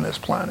gone from this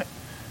planet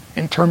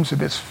in terms of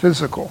his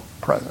physical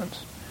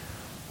presence.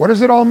 What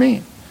does it all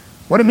mean?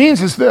 What it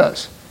means is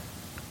this: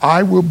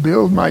 I will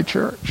build my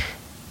church.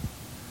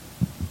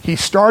 He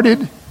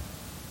started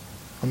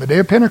on the day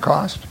of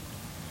Pentecost,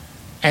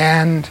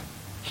 and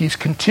he's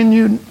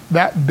continued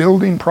that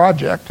building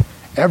project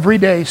every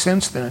day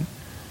since then,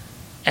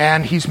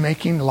 and he's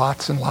making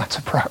lots and lots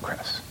of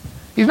progress.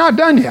 He's not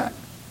done yet.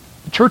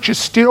 The church is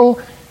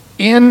still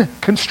in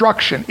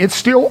construction. It's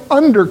still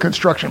under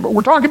construction, but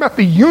we're talking about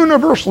the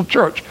universal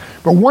church.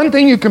 But one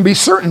thing you can be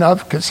certain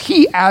of, because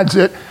he adds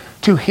it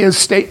to his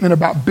statement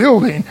about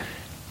building,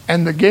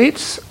 and the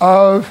gates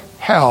of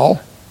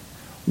hell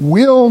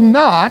will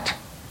not,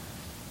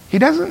 he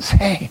doesn't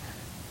say,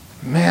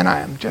 man,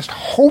 I am just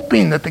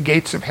hoping that the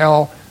gates of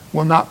hell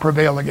will not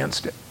prevail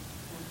against it.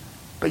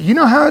 But you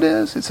know how it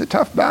is. It's a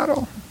tough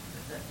battle.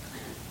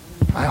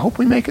 I hope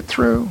we make it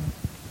through.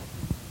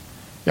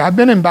 Yeah, I've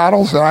been in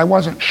battles that I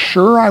wasn't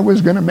sure I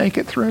was going to make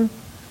it through.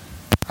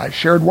 I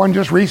shared one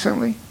just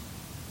recently,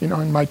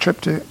 in my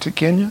trip to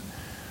Kenya.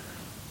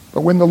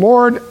 But when the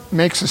Lord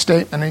makes a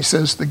statement, he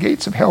says, the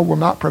gates of hell will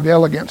not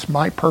prevail against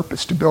my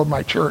purpose to build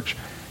my church,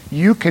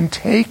 you can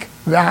take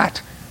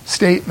that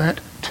statement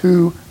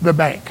to the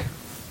bank.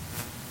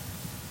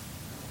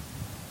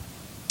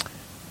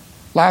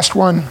 Last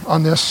one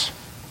on this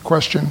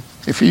question,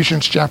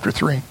 Ephesians chapter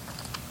 3.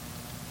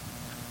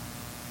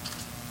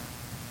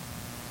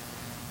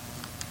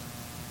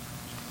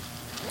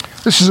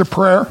 This is a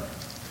prayer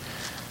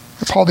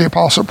that Paul the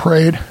Apostle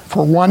prayed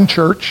for one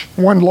church,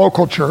 one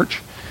local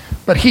church,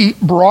 but he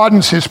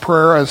broadens his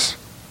prayer, as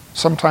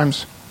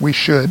sometimes we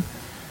should.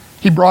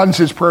 He broadens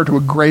his prayer to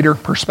a greater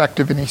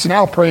perspective, and he's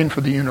now praying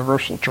for the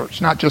universal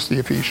church, not just the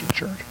Ephesian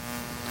church.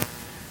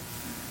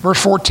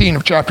 Verse 14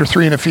 of chapter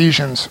 3 in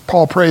Ephesians,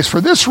 Paul prays,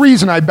 "For this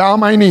reason I bow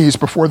my knees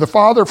before the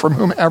Father, from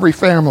whom every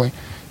family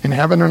in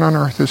heaven and on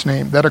earth is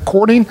named, that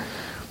according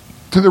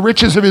to the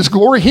riches of his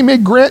glory he may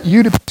grant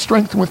you to be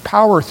strengthened with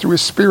power through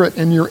his Spirit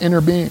in your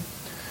inner being,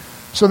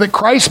 so that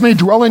Christ may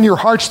dwell in your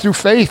hearts through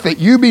faith, that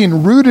you,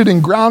 being rooted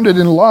and grounded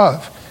in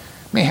love,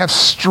 may have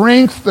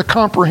strength to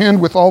comprehend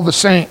with all the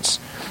saints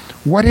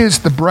what is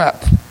the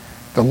breadth,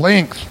 the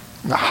length,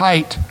 the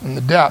height, and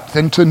the depth,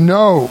 and to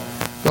know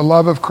the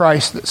love of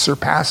Christ that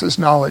surpasses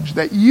knowledge,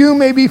 that you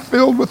may be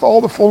filled with all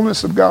the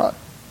fullness of God.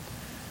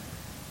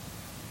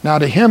 Now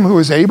to him who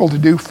is able to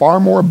do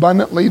far more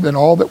abundantly than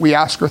all that we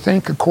ask or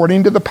think,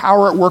 according to the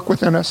power at work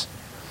within us,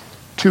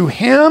 to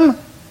him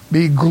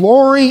be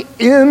glory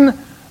in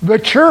the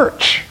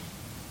church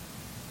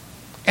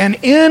and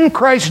in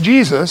Christ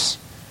Jesus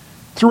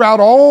throughout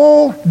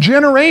all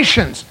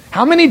generations."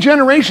 How many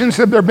generations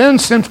have there been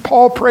since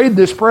Paul prayed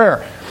this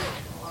prayer?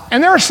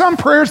 And there are some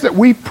prayers that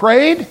we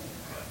prayed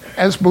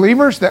as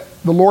believers that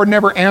the Lord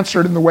never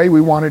answered in the way we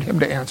wanted him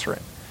to answer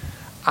it.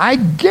 I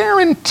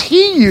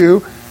guarantee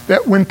you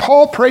that when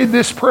Paul prayed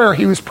this prayer,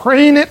 he was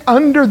praying it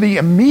under the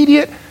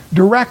immediate,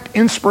 direct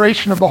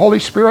inspiration of the Holy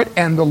Spirit,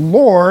 and the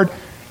Lord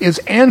is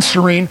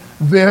answering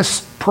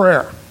this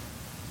prayer.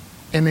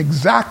 in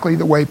exactly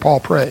the way Paul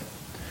prayed.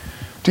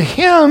 To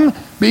him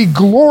be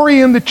glory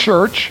in the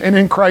church and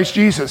in Christ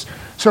Jesus.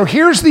 So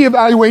here's the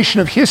evaluation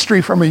of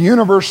history from a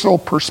universal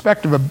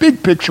perspective, a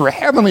big picture, a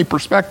heavenly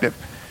perspective.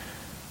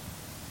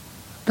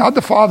 God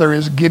the Father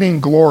is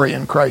getting glory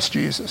in Christ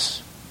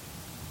Jesus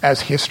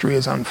as history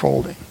is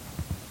unfolding.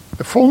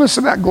 The fullness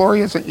of that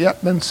glory hasn't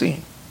yet been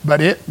seen, but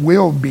it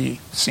will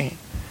be seen.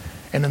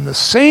 And in the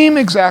same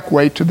exact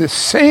way, to the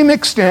same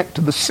extent,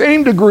 to the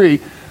same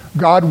degree,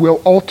 God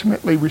will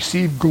ultimately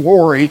receive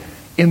glory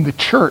in the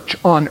church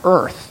on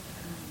earth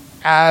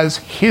as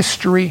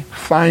history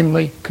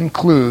finally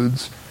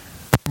concludes.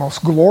 The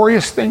most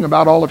glorious thing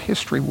about all of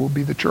history will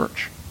be the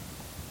church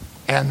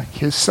and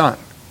his Son,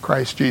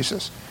 Christ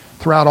Jesus,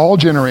 throughout all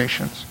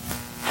generations,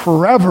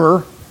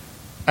 forever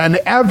and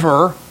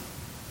ever.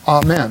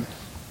 Amen.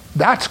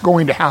 That's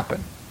going to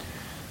happen.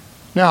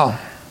 Now,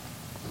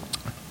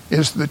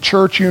 is the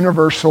church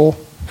universal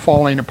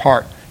falling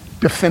apart?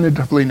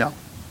 Definitively no.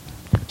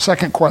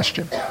 Second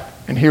question.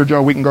 And here,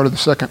 Joe, we can go to the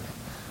second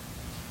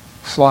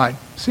slide.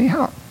 See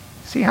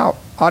how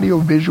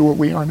audio-visual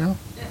we are now?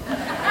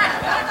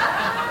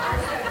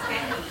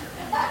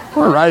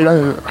 All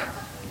right.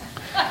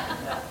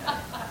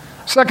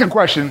 Second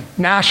question,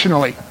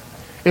 nationally.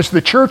 Is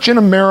the church in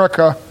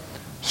America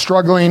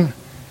struggling?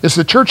 Is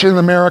the church in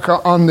America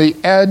on the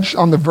edge,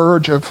 on the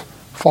verge of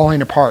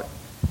falling apart?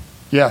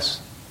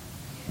 Yes.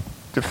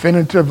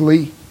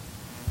 Definitively,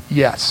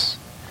 yes.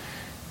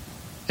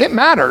 It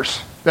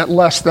matters that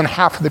less than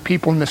half of the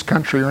people in this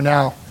country are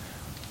now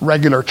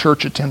regular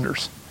church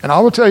attenders. And I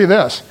will tell you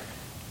this,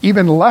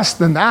 even less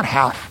than that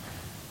half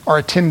are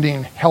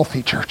attending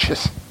healthy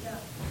churches.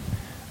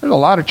 There's a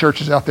lot of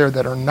churches out there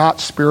that are not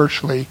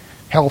spiritually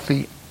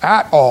healthy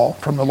at all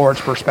from the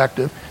Lord's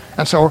perspective.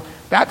 And so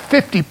that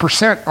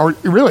 50%, or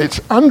really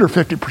it's under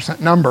 50%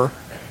 number,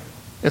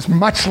 is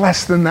much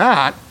less than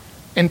that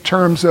in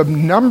terms of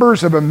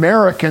numbers of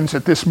Americans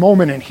at this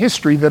moment in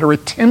history that are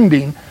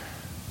attending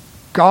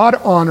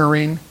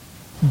God-honoring,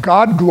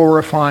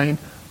 God-glorifying,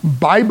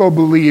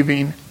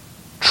 Bible-believing,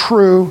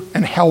 true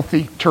and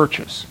healthy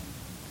churches.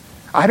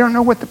 I don't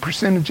know what the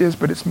percentage is,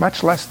 but it's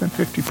much less than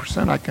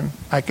 50%.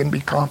 I can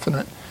be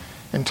confident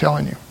in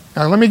telling you.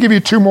 Now, let me give you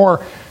two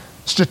more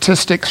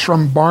statistics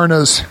from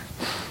Barna's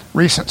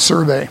recent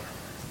survey.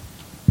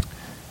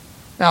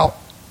 Now,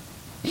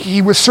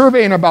 he was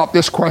surveying about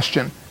this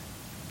question.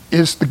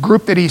 Is the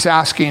group that he's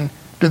asking,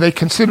 do they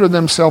consider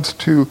themselves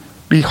to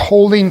be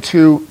holding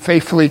to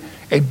faithfully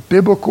a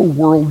biblical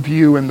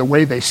worldview in the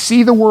way they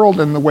see the world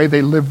and the way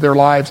they live their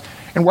lives?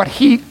 And what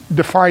he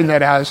defined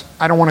that as,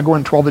 I don't want to go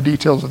into all the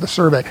details of the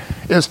survey,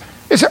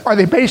 are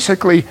they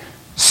basically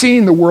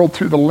seeing the world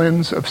through the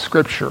lens of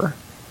Scripture?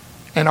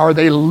 And are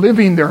they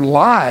living their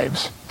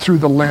lives through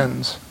the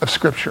lens of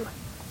Scripture?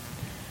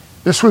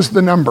 This was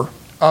the number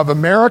of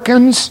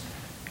Americans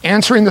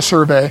answering the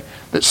survey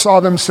that saw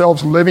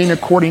themselves living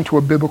according to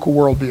a biblical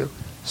worldview.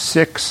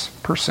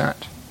 6%.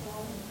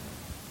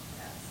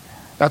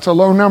 That's a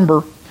low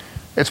number.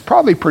 It's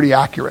probably pretty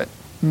accurate.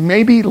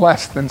 Maybe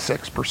less than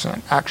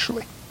 6%,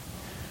 actually.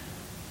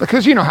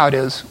 Because you know how it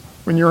is.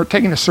 When you're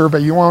taking a survey,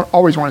 you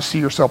always want to see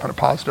yourself in a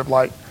positive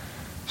light.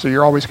 So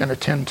you're always going to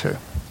tend to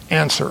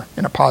answer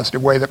in a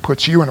positive way that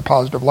puts you in a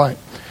positive light.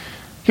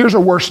 Here's a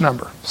worse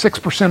number.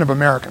 6% of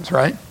Americans,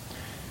 right?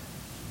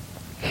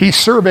 He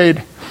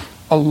surveyed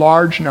a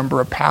large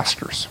number of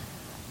pastors.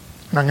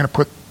 And I'm going to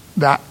put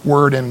that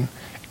word in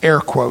air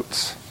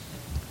quotes.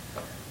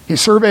 He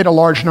surveyed a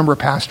large number of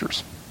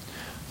pastors.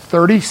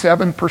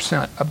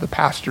 37% of the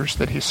pastors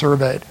that he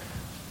surveyed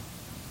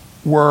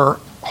were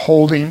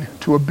holding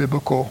to a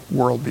biblical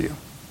worldview.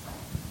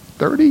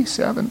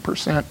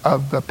 37%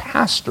 of the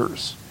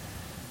pastors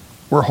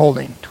were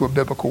holding to a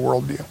biblical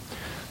worldview.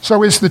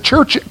 So is the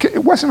church,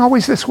 it wasn't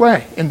always this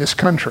way in this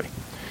country.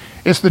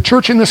 Is the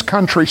church in this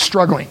country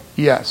struggling?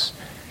 Yes.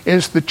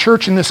 Is the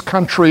church in this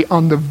country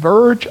on the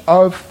verge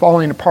of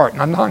falling apart?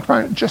 And I'm not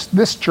talking about just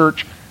this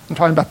church. I'm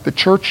talking about the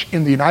church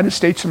in the United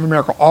States of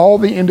America, all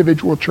the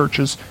individual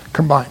churches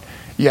combined.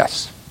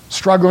 Yes.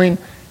 Struggling.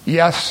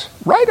 Yes.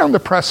 Right on the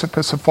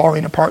precipice of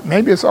falling apart.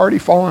 Maybe it's already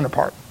fallen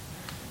apart.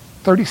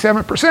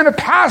 37% of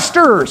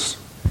pastors.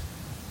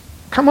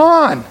 Come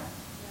on.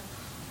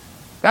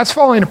 That's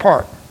falling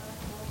apart.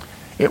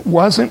 It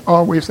wasn't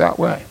always that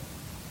way.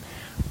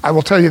 I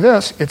will tell you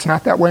this, it's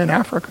not that way in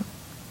Africa.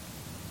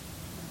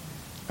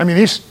 I mean,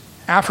 these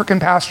African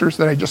pastors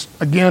that I just,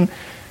 again,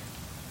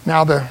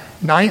 now the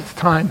 9th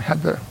time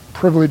had the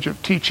privilege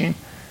of teaching,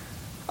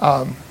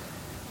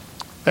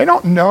 they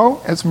don't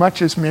know as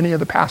much as many of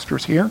the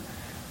pastors here,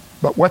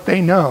 but what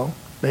they know,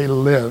 they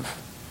live.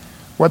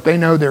 What they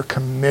know, they're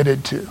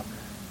committed to.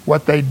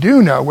 What they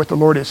do know, what the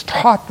Lord has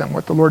taught them,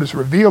 what the Lord has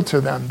revealed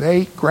to them,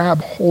 they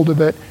grab hold of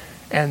it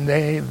and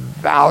they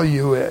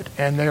value it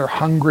and they're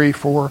hungry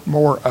for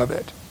more of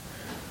it.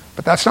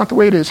 But that's not the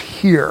way it is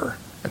here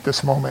at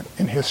this moment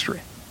in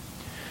history.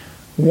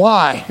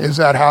 Why is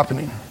that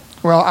happening?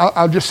 Well,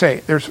 I'll just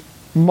say there's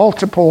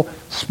multiple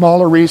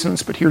smaller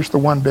reasons, but here's the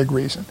one big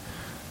reason.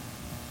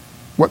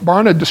 What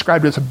Barna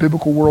described as a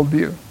biblical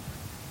worldview.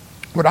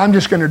 What I'm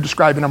just going to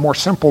describe in a more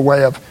simple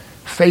way of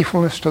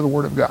faithfulness to the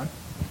Word of God.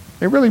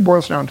 It really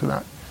boils down to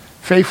that.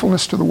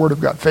 Faithfulness to the Word of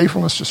God,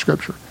 faithfulness to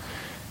Scripture.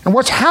 And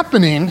what's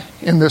happening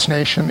in this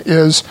nation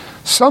is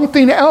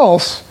something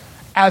else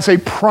as a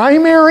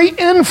primary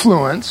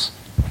influence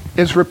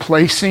is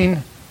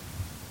replacing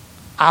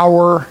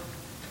our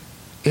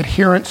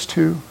adherence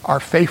to, our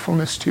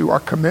faithfulness to, our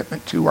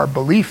commitment to, our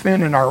belief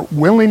in, and our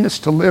willingness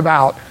to live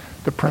out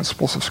the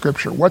principles of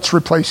Scripture. What's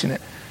replacing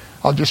it?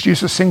 I'll just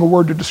use a single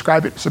word to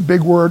describe it. It's a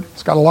big word.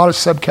 It's got a lot of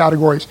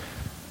subcategories.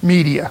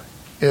 Media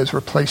is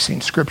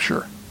replacing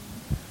Scripture.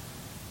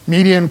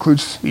 Media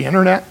includes the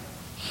internet,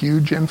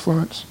 huge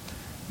influence.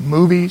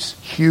 Movies,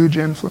 huge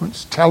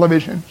influence.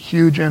 Television,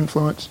 huge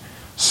influence.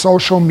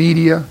 Social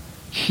media,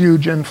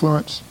 huge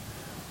influence.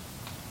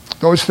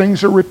 Those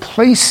things are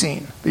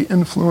replacing the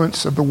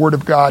influence of the Word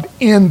of God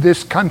in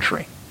this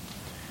country.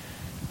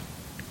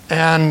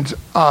 And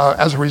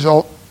as a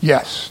result,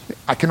 yes,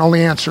 I can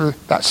only answer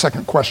that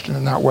second question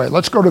in that way.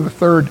 Let's go to the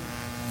third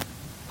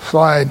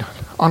slide.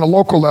 On a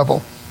local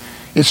level,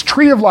 is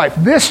Tree of Life,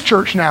 this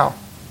church now,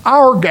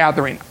 our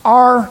gathering,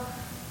 our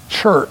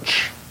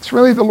church. It's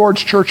really the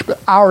Lord's church, but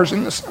ours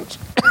in the sense,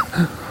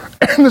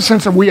 in the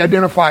sense that we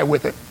identify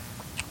with it.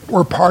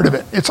 We're part of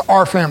it. It's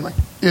our family.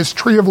 Is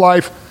Tree of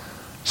Life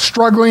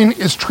struggling?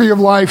 Is Tree of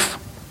Life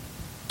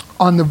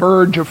on the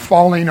verge of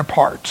falling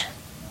apart?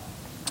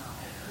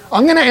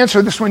 I'm going to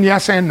answer this one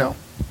yes and no.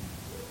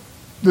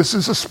 This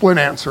is a split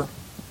answer.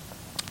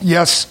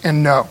 Yes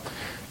and no.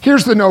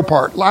 Here's the no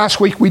part. Last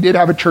week we did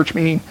have a church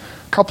meeting.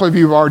 A couple of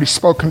you have already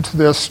spoken to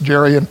this,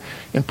 Jerry, and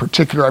in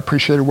particular, I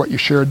appreciated what you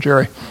shared,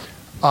 Jerry.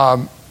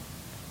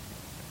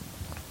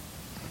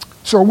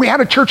 So we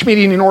had a church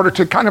meeting in order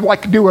to kind of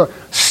like do a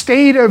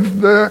state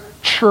of the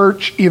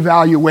church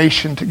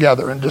evaluation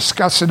together and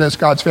discuss it as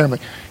God's family.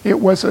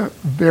 It was a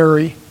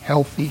very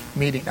healthy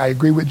meeting. I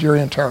agree with Jerry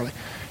entirely.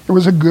 It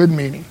was a good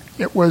meeting.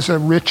 It was a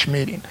rich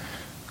meeting.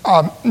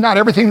 Not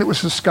everything that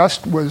was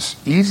discussed was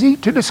easy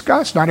to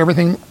discuss. Not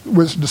everything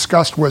was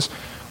discussed was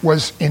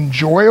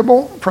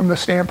enjoyable from the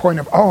standpoint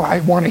of, oh,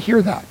 I want to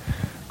hear that.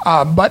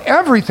 But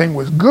everything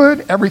was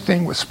good.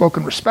 Everything was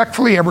spoken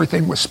respectfully.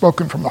 Everything was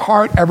spoken from the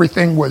heart.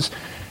 Everything was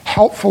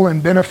helpful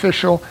and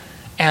beneficial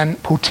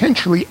and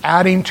potentially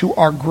adding to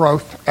our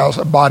growth as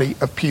a body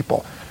of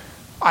people.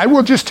 I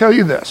will just tell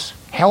you this.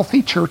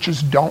 Healthy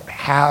churches don't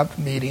have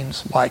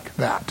meetings like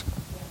that.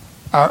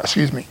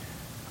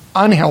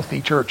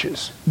 Unhealthy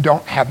churches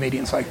don't have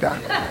meetings like that.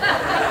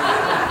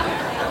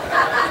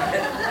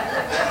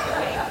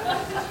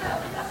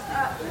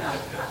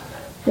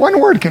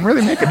 One word can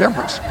really make a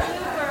difference.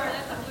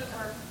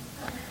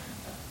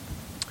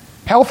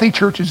 Healthy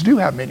churches do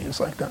have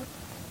meetings like that.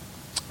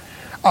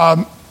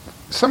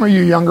 Some of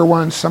you younger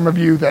ones, some of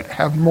you that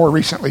have more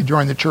recently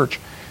joined the church,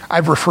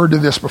 I've referred to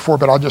this before,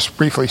 but I'll just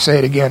briefly say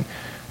it again.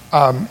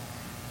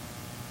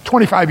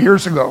 25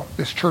 years ago,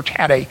 this church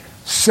had a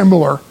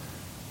similar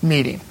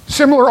meeting.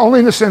 Similar only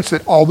in the sense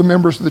that all the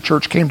members of the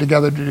church came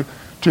together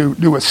to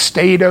do a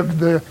state of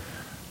the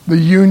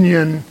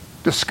union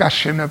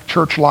discussion of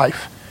church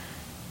life.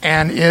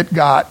 And it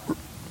got,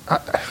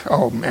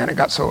 it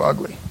got so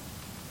ugly.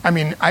 I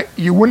mean,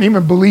 you wouldn't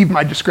even believe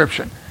my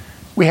description.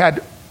 We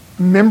had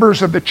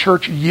members of the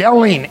church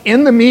yelling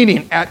in the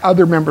meeting at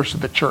other members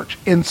of the church,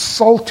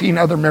 insulting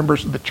other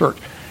members of the church.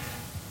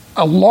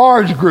 A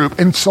large group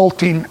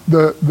insulting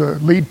the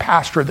lead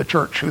pastor of the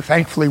church, who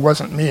thankfully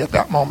wasn't me at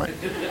that moment.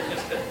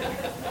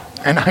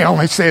 And I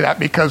only say that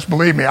because,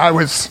 believe me, I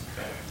was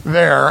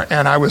there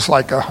and I was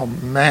like, oh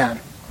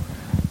man.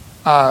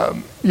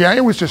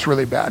 It was just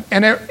really bad.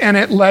 And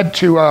it led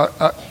to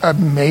a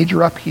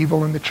major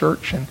upheaval in the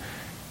church,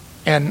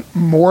 and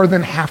more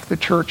than half the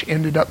church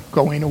ended up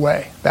going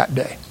away that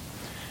day.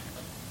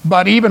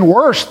 But even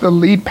worse, the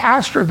lead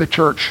pastor of the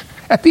church,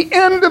 at the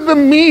end of the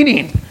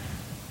meeting,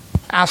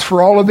 asked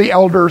for all of the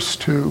elders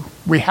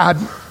we had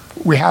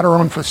our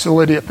own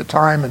facility at the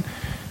time, and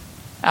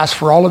asked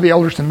for all of the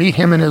elders to meet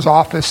him in his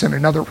office in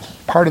another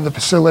part of the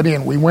facility,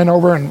 and we went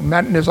over and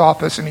met in his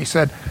office, and he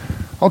said,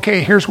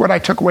 okay, here's what I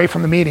took away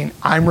from the meeting.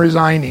 I'm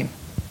resigning.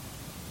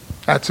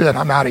 That's it.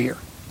 I'm out of here.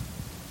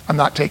 I'm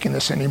not taking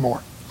this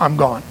anymore. I'm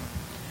gone.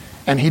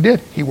 And he did.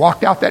 He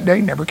walked out that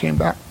day, never came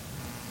back.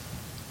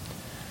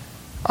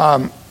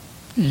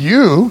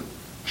 You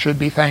should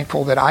be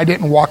thankful that I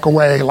didn't walk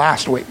away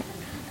last week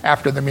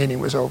after the meeting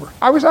was over.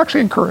 I was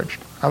actually encouraged.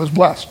 I was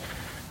blessed.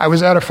 I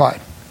was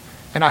edified.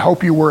 And I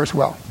hope you were as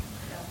well.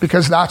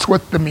 Because that's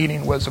what the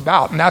meeting was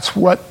about. And that's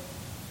what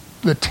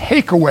the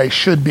takeaway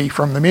should be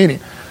from the meeting.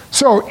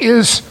 So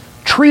is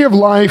Tree of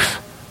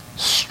Life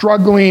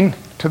struggling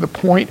to the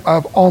point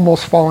of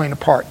almost falling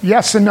apart?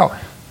 Yes and no.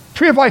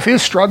 Tree of Life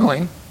is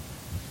struggling,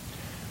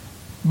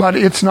 but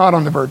it's not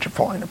on the verge of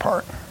falling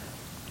apart.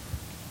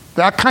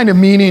 That kind of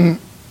meaning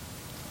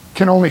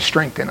can only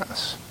strengthen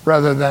us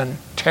rather than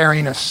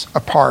tearing us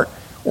apart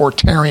or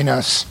tearing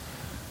us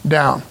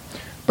down.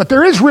 But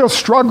there is real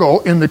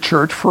struggle in the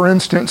church. For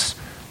instance,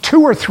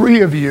 2 or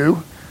 3 of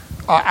you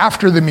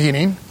after the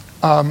meeting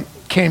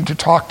came to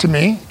talk to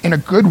me in a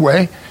good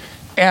way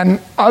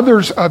And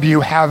others of you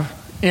have,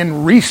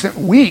 in recent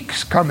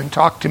weeks, come and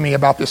talked to me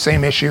about the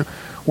same issue.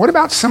 What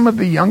about some of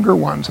the younger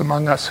ones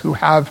among us who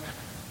have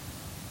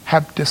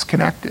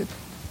disconnected?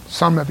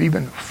 Some have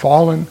even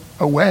fallen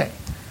away.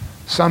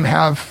 Some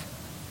have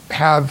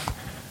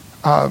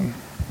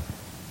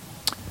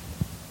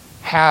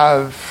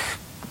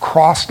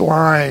crossed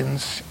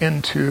lines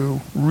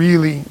into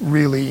really,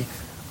 really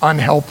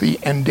unhealthy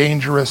and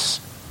dangerous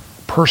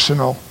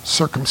personal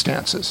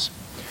circumstances.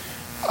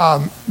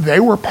 They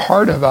were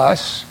part of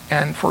us,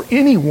 and for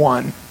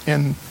anyone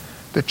in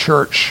the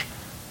church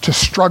to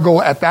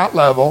struggle at that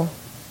level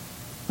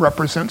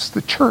represents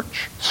the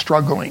church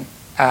struggling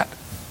at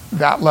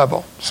that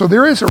level. So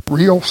there is a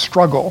real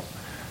struggle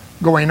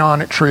going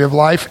on at Tree of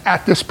Life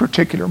at this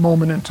particular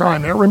moment in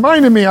time. And it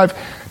reminded me, I've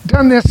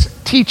done this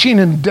teaching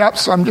in depth,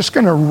 so I'm just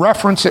going to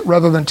reference it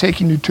rather than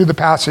taking you to the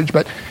passage.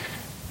 But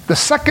the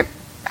second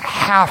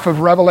half of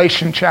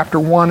Revelation chapter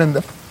 1 and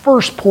the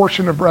first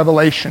portion of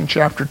Revelation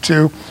chapter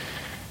 2,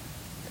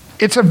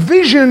 it's a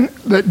vision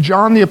that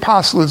John the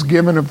Apostle is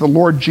given of the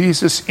Lord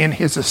Jesus in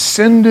his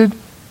ascended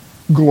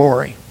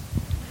glory.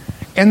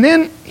 And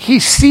then he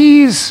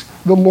sees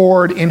the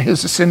Lord in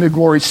his ascended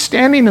glory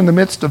standing in the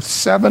midst of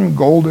 7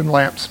 golden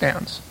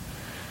lampstands.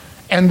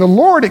 And the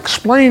Lord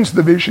explains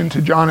the vision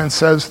to John and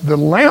says, the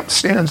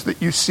lampstands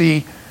that you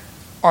see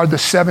are the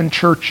 7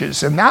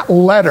 churches. And that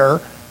letter,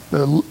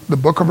 the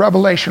book of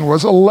Revelation,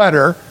 was a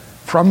letter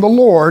from the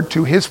Lord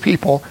to his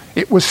people.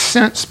 It was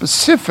sent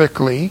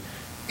specifically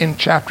in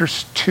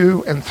chapters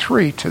 2 and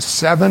 3 to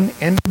 7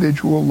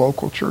 individual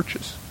local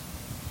churches.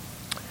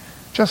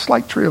 Just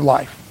like Tree of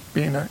Life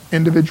being an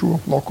individual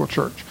local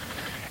church.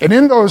 And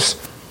in those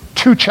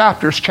 2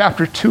 chapters,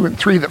 chapter 2 and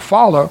 3 that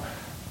follow,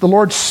 the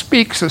Lord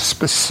speaks a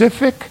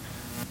specific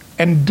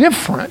and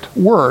different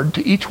word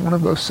to each one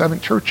of those 7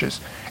 churches.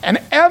 And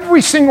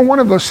every single one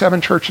of those 7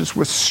 churches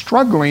was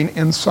struggling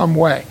in some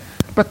way.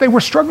 But they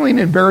were struggling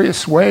in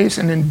various ways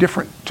and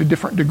to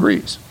different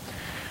degrees.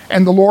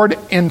 And the Lord,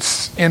 in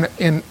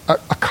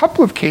a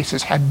couple of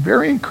cases, had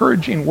very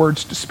encouraging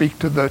words to speak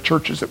to the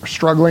churches that were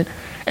struggling.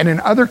 And in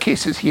other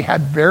cases, he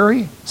had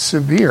very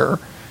severe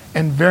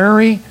and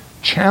very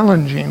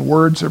challenging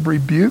words of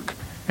rebuke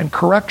and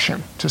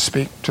correction to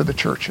speak to the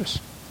churches.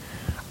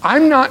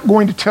 I'm not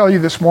going to tell you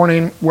this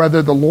morning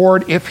whether the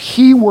Lord, if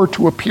he were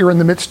to appear in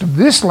the midst of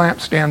this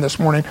lampstand this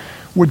morning,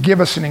 would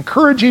give us an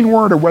encouraging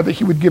word or whether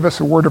he would give us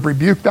a word of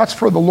rebuke. That's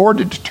for the Lord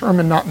to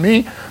determine, not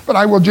me. But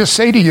I will just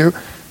say to you,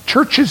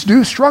 churches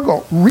do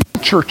struggle. Real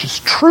churches,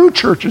 true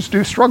churches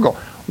do struggle.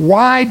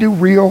 Why do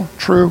real,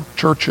 true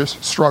churches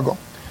struggle?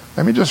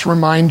 Let me just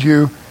remind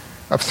you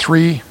of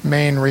 3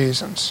 main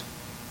reasons.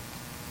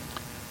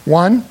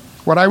 1,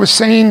 what I was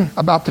saying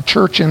about the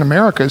church in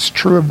America is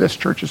true of this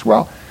church as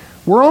well.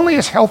 We're only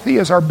as healthy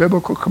as our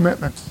biblical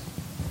commitments.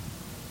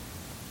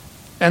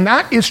 And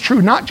that is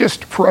true not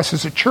just for us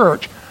as a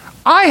church.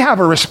 I have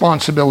a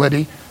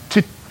responsibility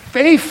to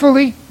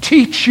faithfully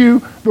teach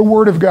you the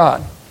Word of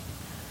God.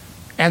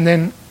 And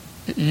then,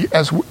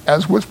 as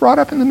was brought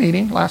up in the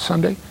meeting last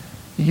Sunday,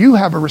 you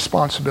have a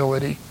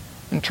responsibility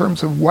in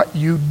terms of what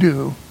you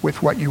do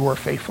with what you are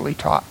faithfully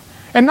taught.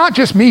 And not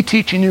just me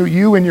teaching you,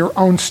 you in your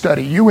own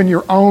study, you in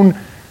your own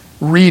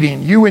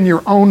reading, you in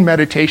your own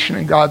meditation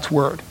in God's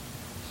Word.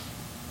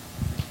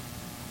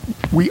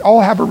 We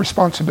all have a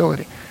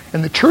responsibility.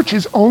 And the church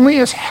is only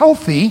as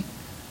healthy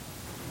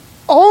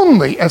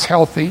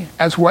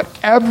as what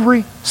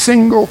every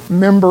single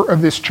member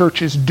of this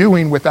church is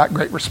doing with that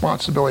great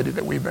responsibility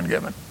that we've been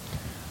given.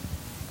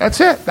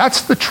 That's it.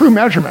 That's the true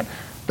measurement.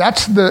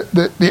 That's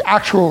the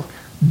actual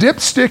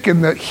dipstick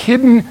and the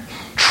hidden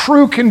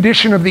true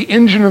condition of the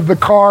engine of the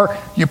car.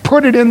 You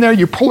put it in there,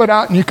 you pull it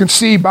out, and you can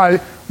see by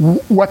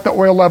what the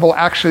oil level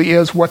actually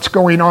is, what's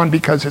going on,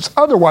 because it's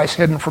otherwise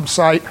hidden from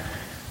sight.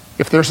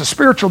 If there's a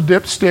spiritual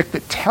dipstick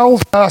that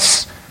tells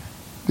us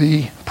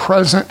the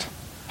present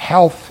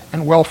health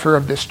and welfare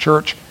of this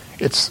church,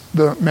 it's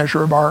the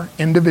measure of our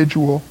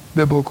individual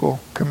biblical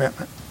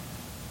commitment.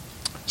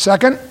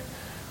 Second,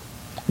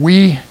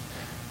 we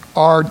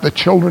are the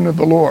children of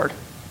the Lord.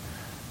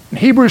 In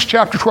Hebrews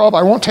chapter 12,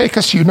 I won't take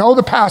us, you know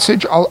the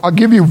passage. I'll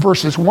give you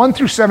verses 1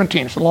 through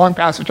 17. It's a long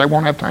passage. I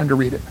won't have time to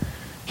read it.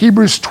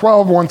 Hebrews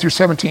 12, 1 through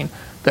 17.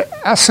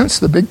 The essence,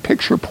 the big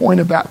picture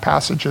point of that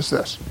passage is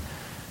this.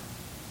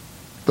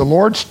 The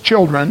Lord's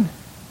children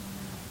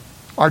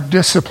are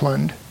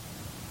disciplined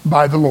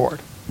by the Lord.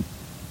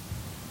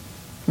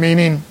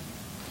 Meaning,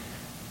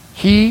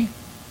 he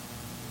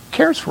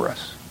cares for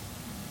us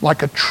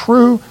like a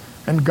true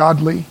and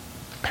godly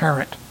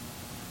parent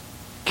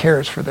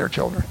cares for their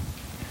children.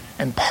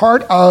 And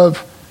part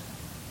of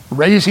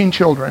raising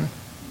children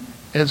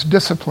is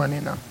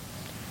disciplining them,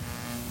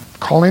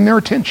 calling their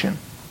attention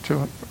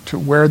to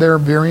where they're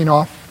veering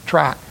off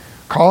track,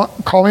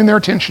 calling their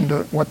attention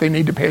to what they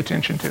need to pay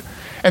attention to.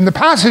 And the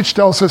passage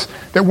tells us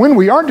that when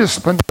we are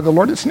disciplined by the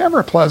Lord, it's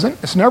never pleasant,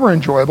 it's never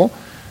enjoyable.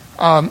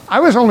 I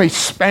was only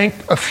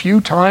spanked a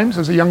few times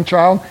as a young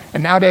child,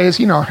 and nowadays,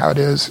 you know how it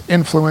is,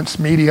 influence,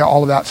 media,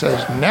 all of that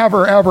says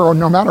never, ever, or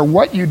no matter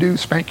what you do,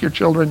 spank your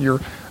children,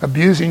 you're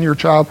abusing your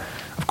child.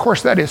 Of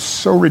course, that is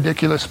so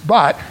ridiculous,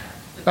 but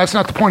that's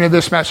not the point of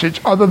this message,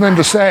 other than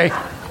to say,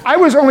 I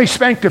was only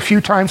spanked a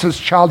few times as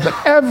a child, but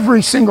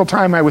every single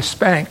time I was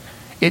spanked,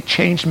 it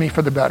changed me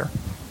for the better.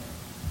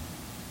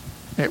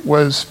 It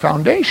was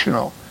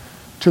foundational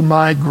to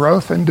my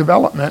growth and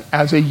development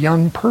as a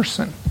young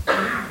person.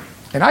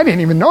 And I didn't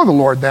even know the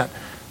Lord then,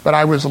 but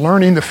I was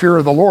learning the fear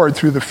of the Lord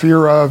through the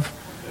fear of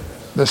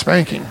the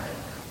spanking.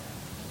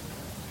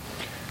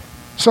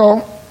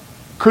 So,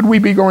 could we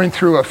be going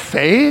through a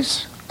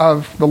phase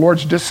of the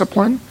Lord's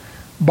discipline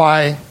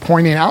by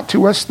pointing out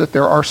to us that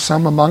there are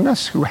some among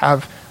us who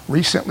have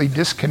recently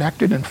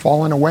disconnected and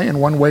fallen away in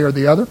one way or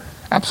the other?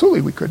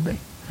 Absolutely, we could be.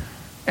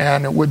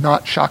 And it would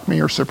not shock me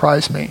or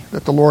surprise me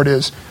that the Lord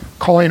is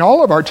calling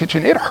all of our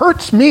attention. It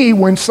hurts me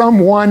when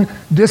someone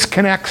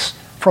disconnects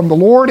from the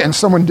Lord and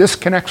someone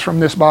disconnects from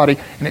this body,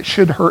 and it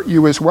should hurt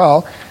you as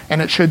well,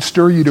 and it should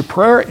stir you to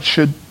prayer. It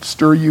should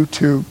stir you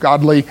to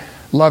godly,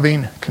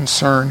 loving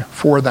concern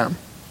for them.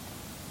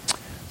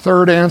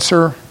 Third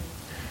answer,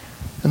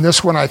 and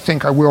this one I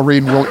think I will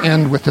read, and we'll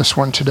end with this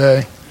one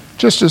today.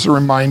 Just as a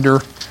reminder,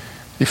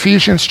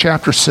 Ephesians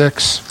chapter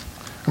 6,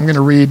 I'm going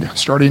to read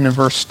starting in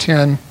verse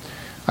 10.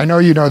 I know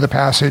you know the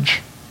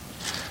passage.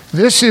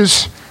 This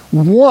is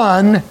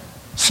one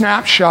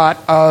snapshot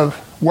of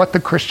what the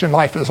Christian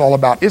life is all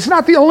about. It's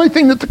not the only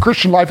thing that the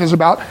Christian life is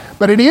about,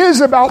 but it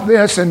is about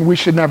this, and we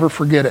should never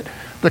forget it.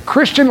 The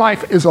Christian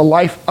life is a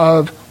life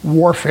of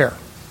warfare.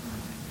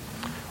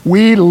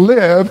 We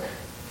live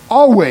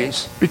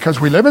always, because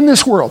we live in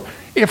this world.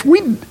 If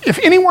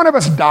any one of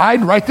us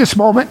died right this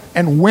moment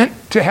and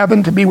went to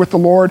heaven to be with the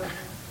Lord,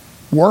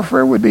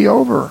 warfare would be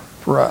over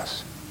for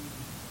us.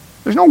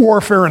 There's no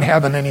warfare in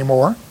heaven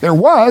anymore. There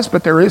was,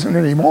 but there isn't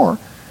anymore.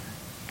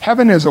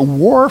 Heaven is a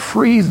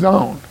war-free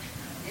zone.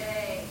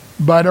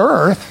 But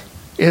earth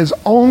is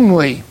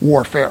only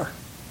warfare.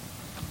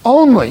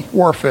 Only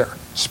warfare,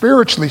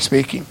 spiritually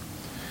speaking.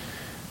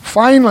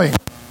 Finally,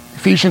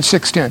 Ephesians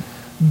 6:10.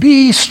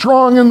 Be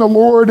strong in the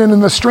Lord and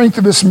in the strength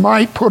of his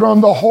might. Put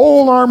on the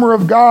whole armor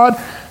of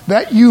God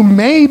that you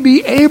may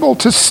be able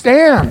to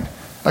stand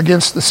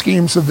against the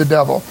schemes of the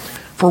devil.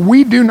 For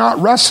we do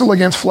not wrestle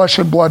against flesh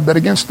and blood, but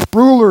against the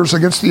rulers,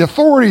 against the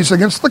authorities,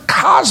 against the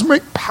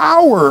cosmic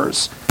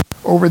powers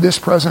over this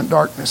present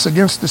darkness,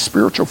 against the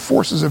spiritual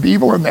forces of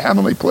evil in the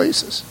heavenly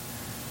places.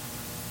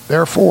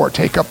 Therefore,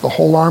 take up the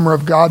whole armor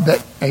of God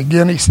that,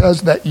 again he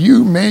says, that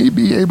you may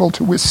be able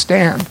to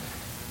withstand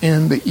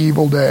in the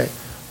evil day.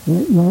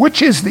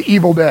 Which is the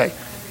evil day?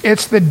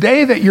 It's the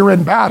day that you're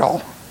in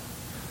battle.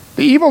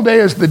 The evil day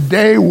is the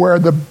day where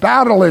the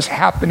battle is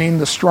happening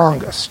the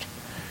strongest,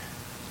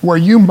 where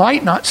you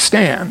might not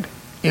stand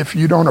if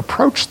you don't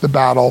approach the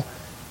battle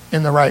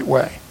in the right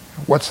way.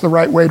 What's the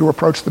right way to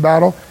approach the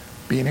battle?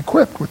 Being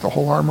equipped with the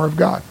whole armor of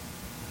God.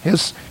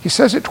 He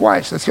says it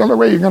twice. That's the only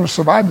way you're going to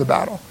survive the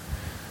battle.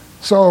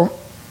 So,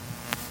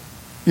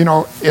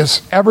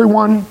 is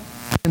everyone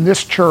in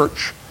this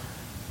church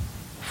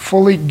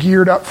fully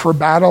geared up for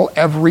battle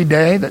every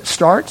day that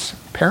starts?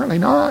 Apparently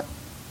not.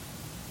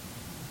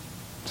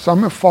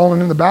 Some have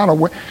fallen in the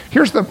battle.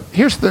 Here's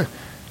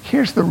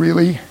the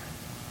really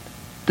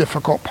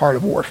difficult part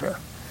of warfare.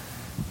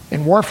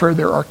 In warfare,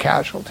 there are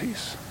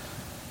casualties.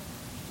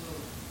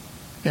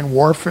 In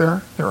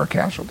warfare, there are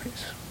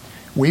casualties.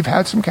 We've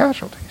had some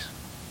casualties.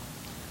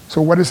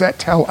 So what does that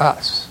tell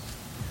us?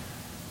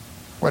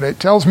 What it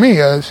tells me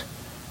is,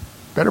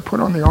 better put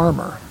on the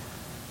armor,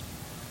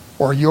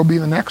 or you'll be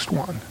the next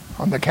one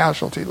on the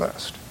casualty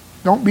list.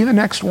 Don't be the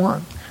next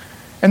one.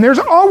 And there's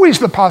always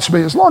the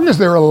possibility, as long as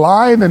they're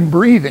alive and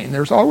breathing,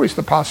 there's always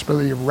the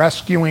possibility of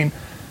rescuing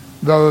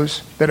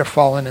those that have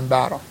fallen in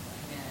battle.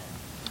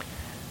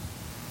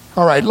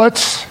 All right,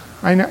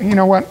 you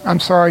know what? I'm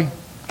sorry,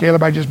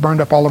 Caleb, I just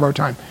burned up all of our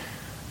time.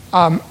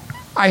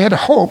 I had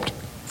hoped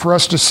for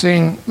us to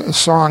sing a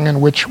song in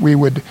which we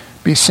would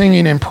be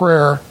singing in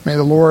prayer,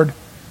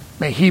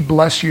 may he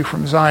bless you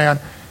from Zion.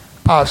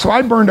 So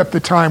I burned up the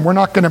time. We're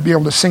not going to be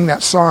able to sing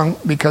that song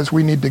because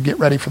we need to get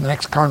ready for the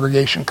next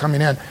congregation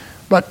coming in.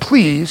 But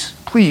please,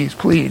 please,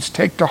 please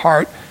take to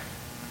heart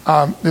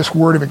this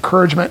word of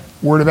encouragement,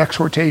 word of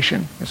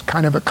exhortation. It's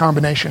kind of a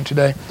combination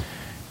today.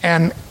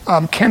 And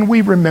can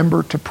we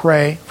remember to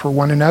pray for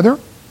one another?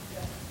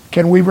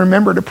 Can we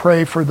remember to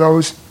pray for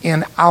those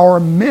in our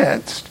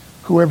midst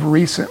who have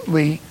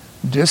recently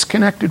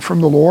disconnected from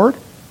the Lord,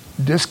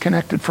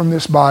 disconnected from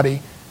this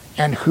body,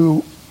 and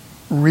who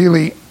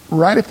really,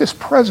 right at this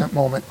present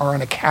moment, are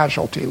on a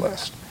casualty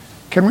list?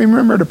 Can we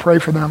remember to pray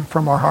for them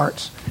from our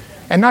hearts?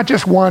 And not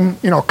just one,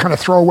 kind of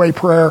throwaway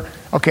prayer,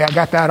 okay, I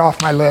got that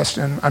off my list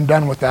and I'm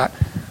done with that.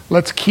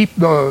 Let's keep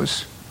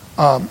those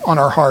on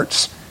our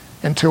hearts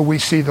until we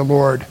see the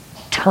Lord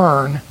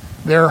turn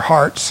their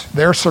hearts,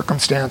 their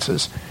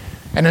circumstances,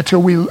 and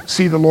until we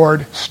see the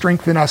Lord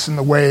strengthen us in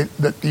the way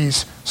that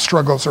these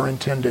struggles are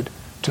intended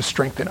to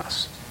strengthen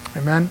us.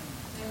 Amen?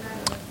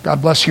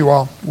 God bless you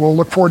all. We'll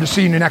look forward to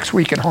seeing you next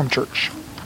week at Home Church.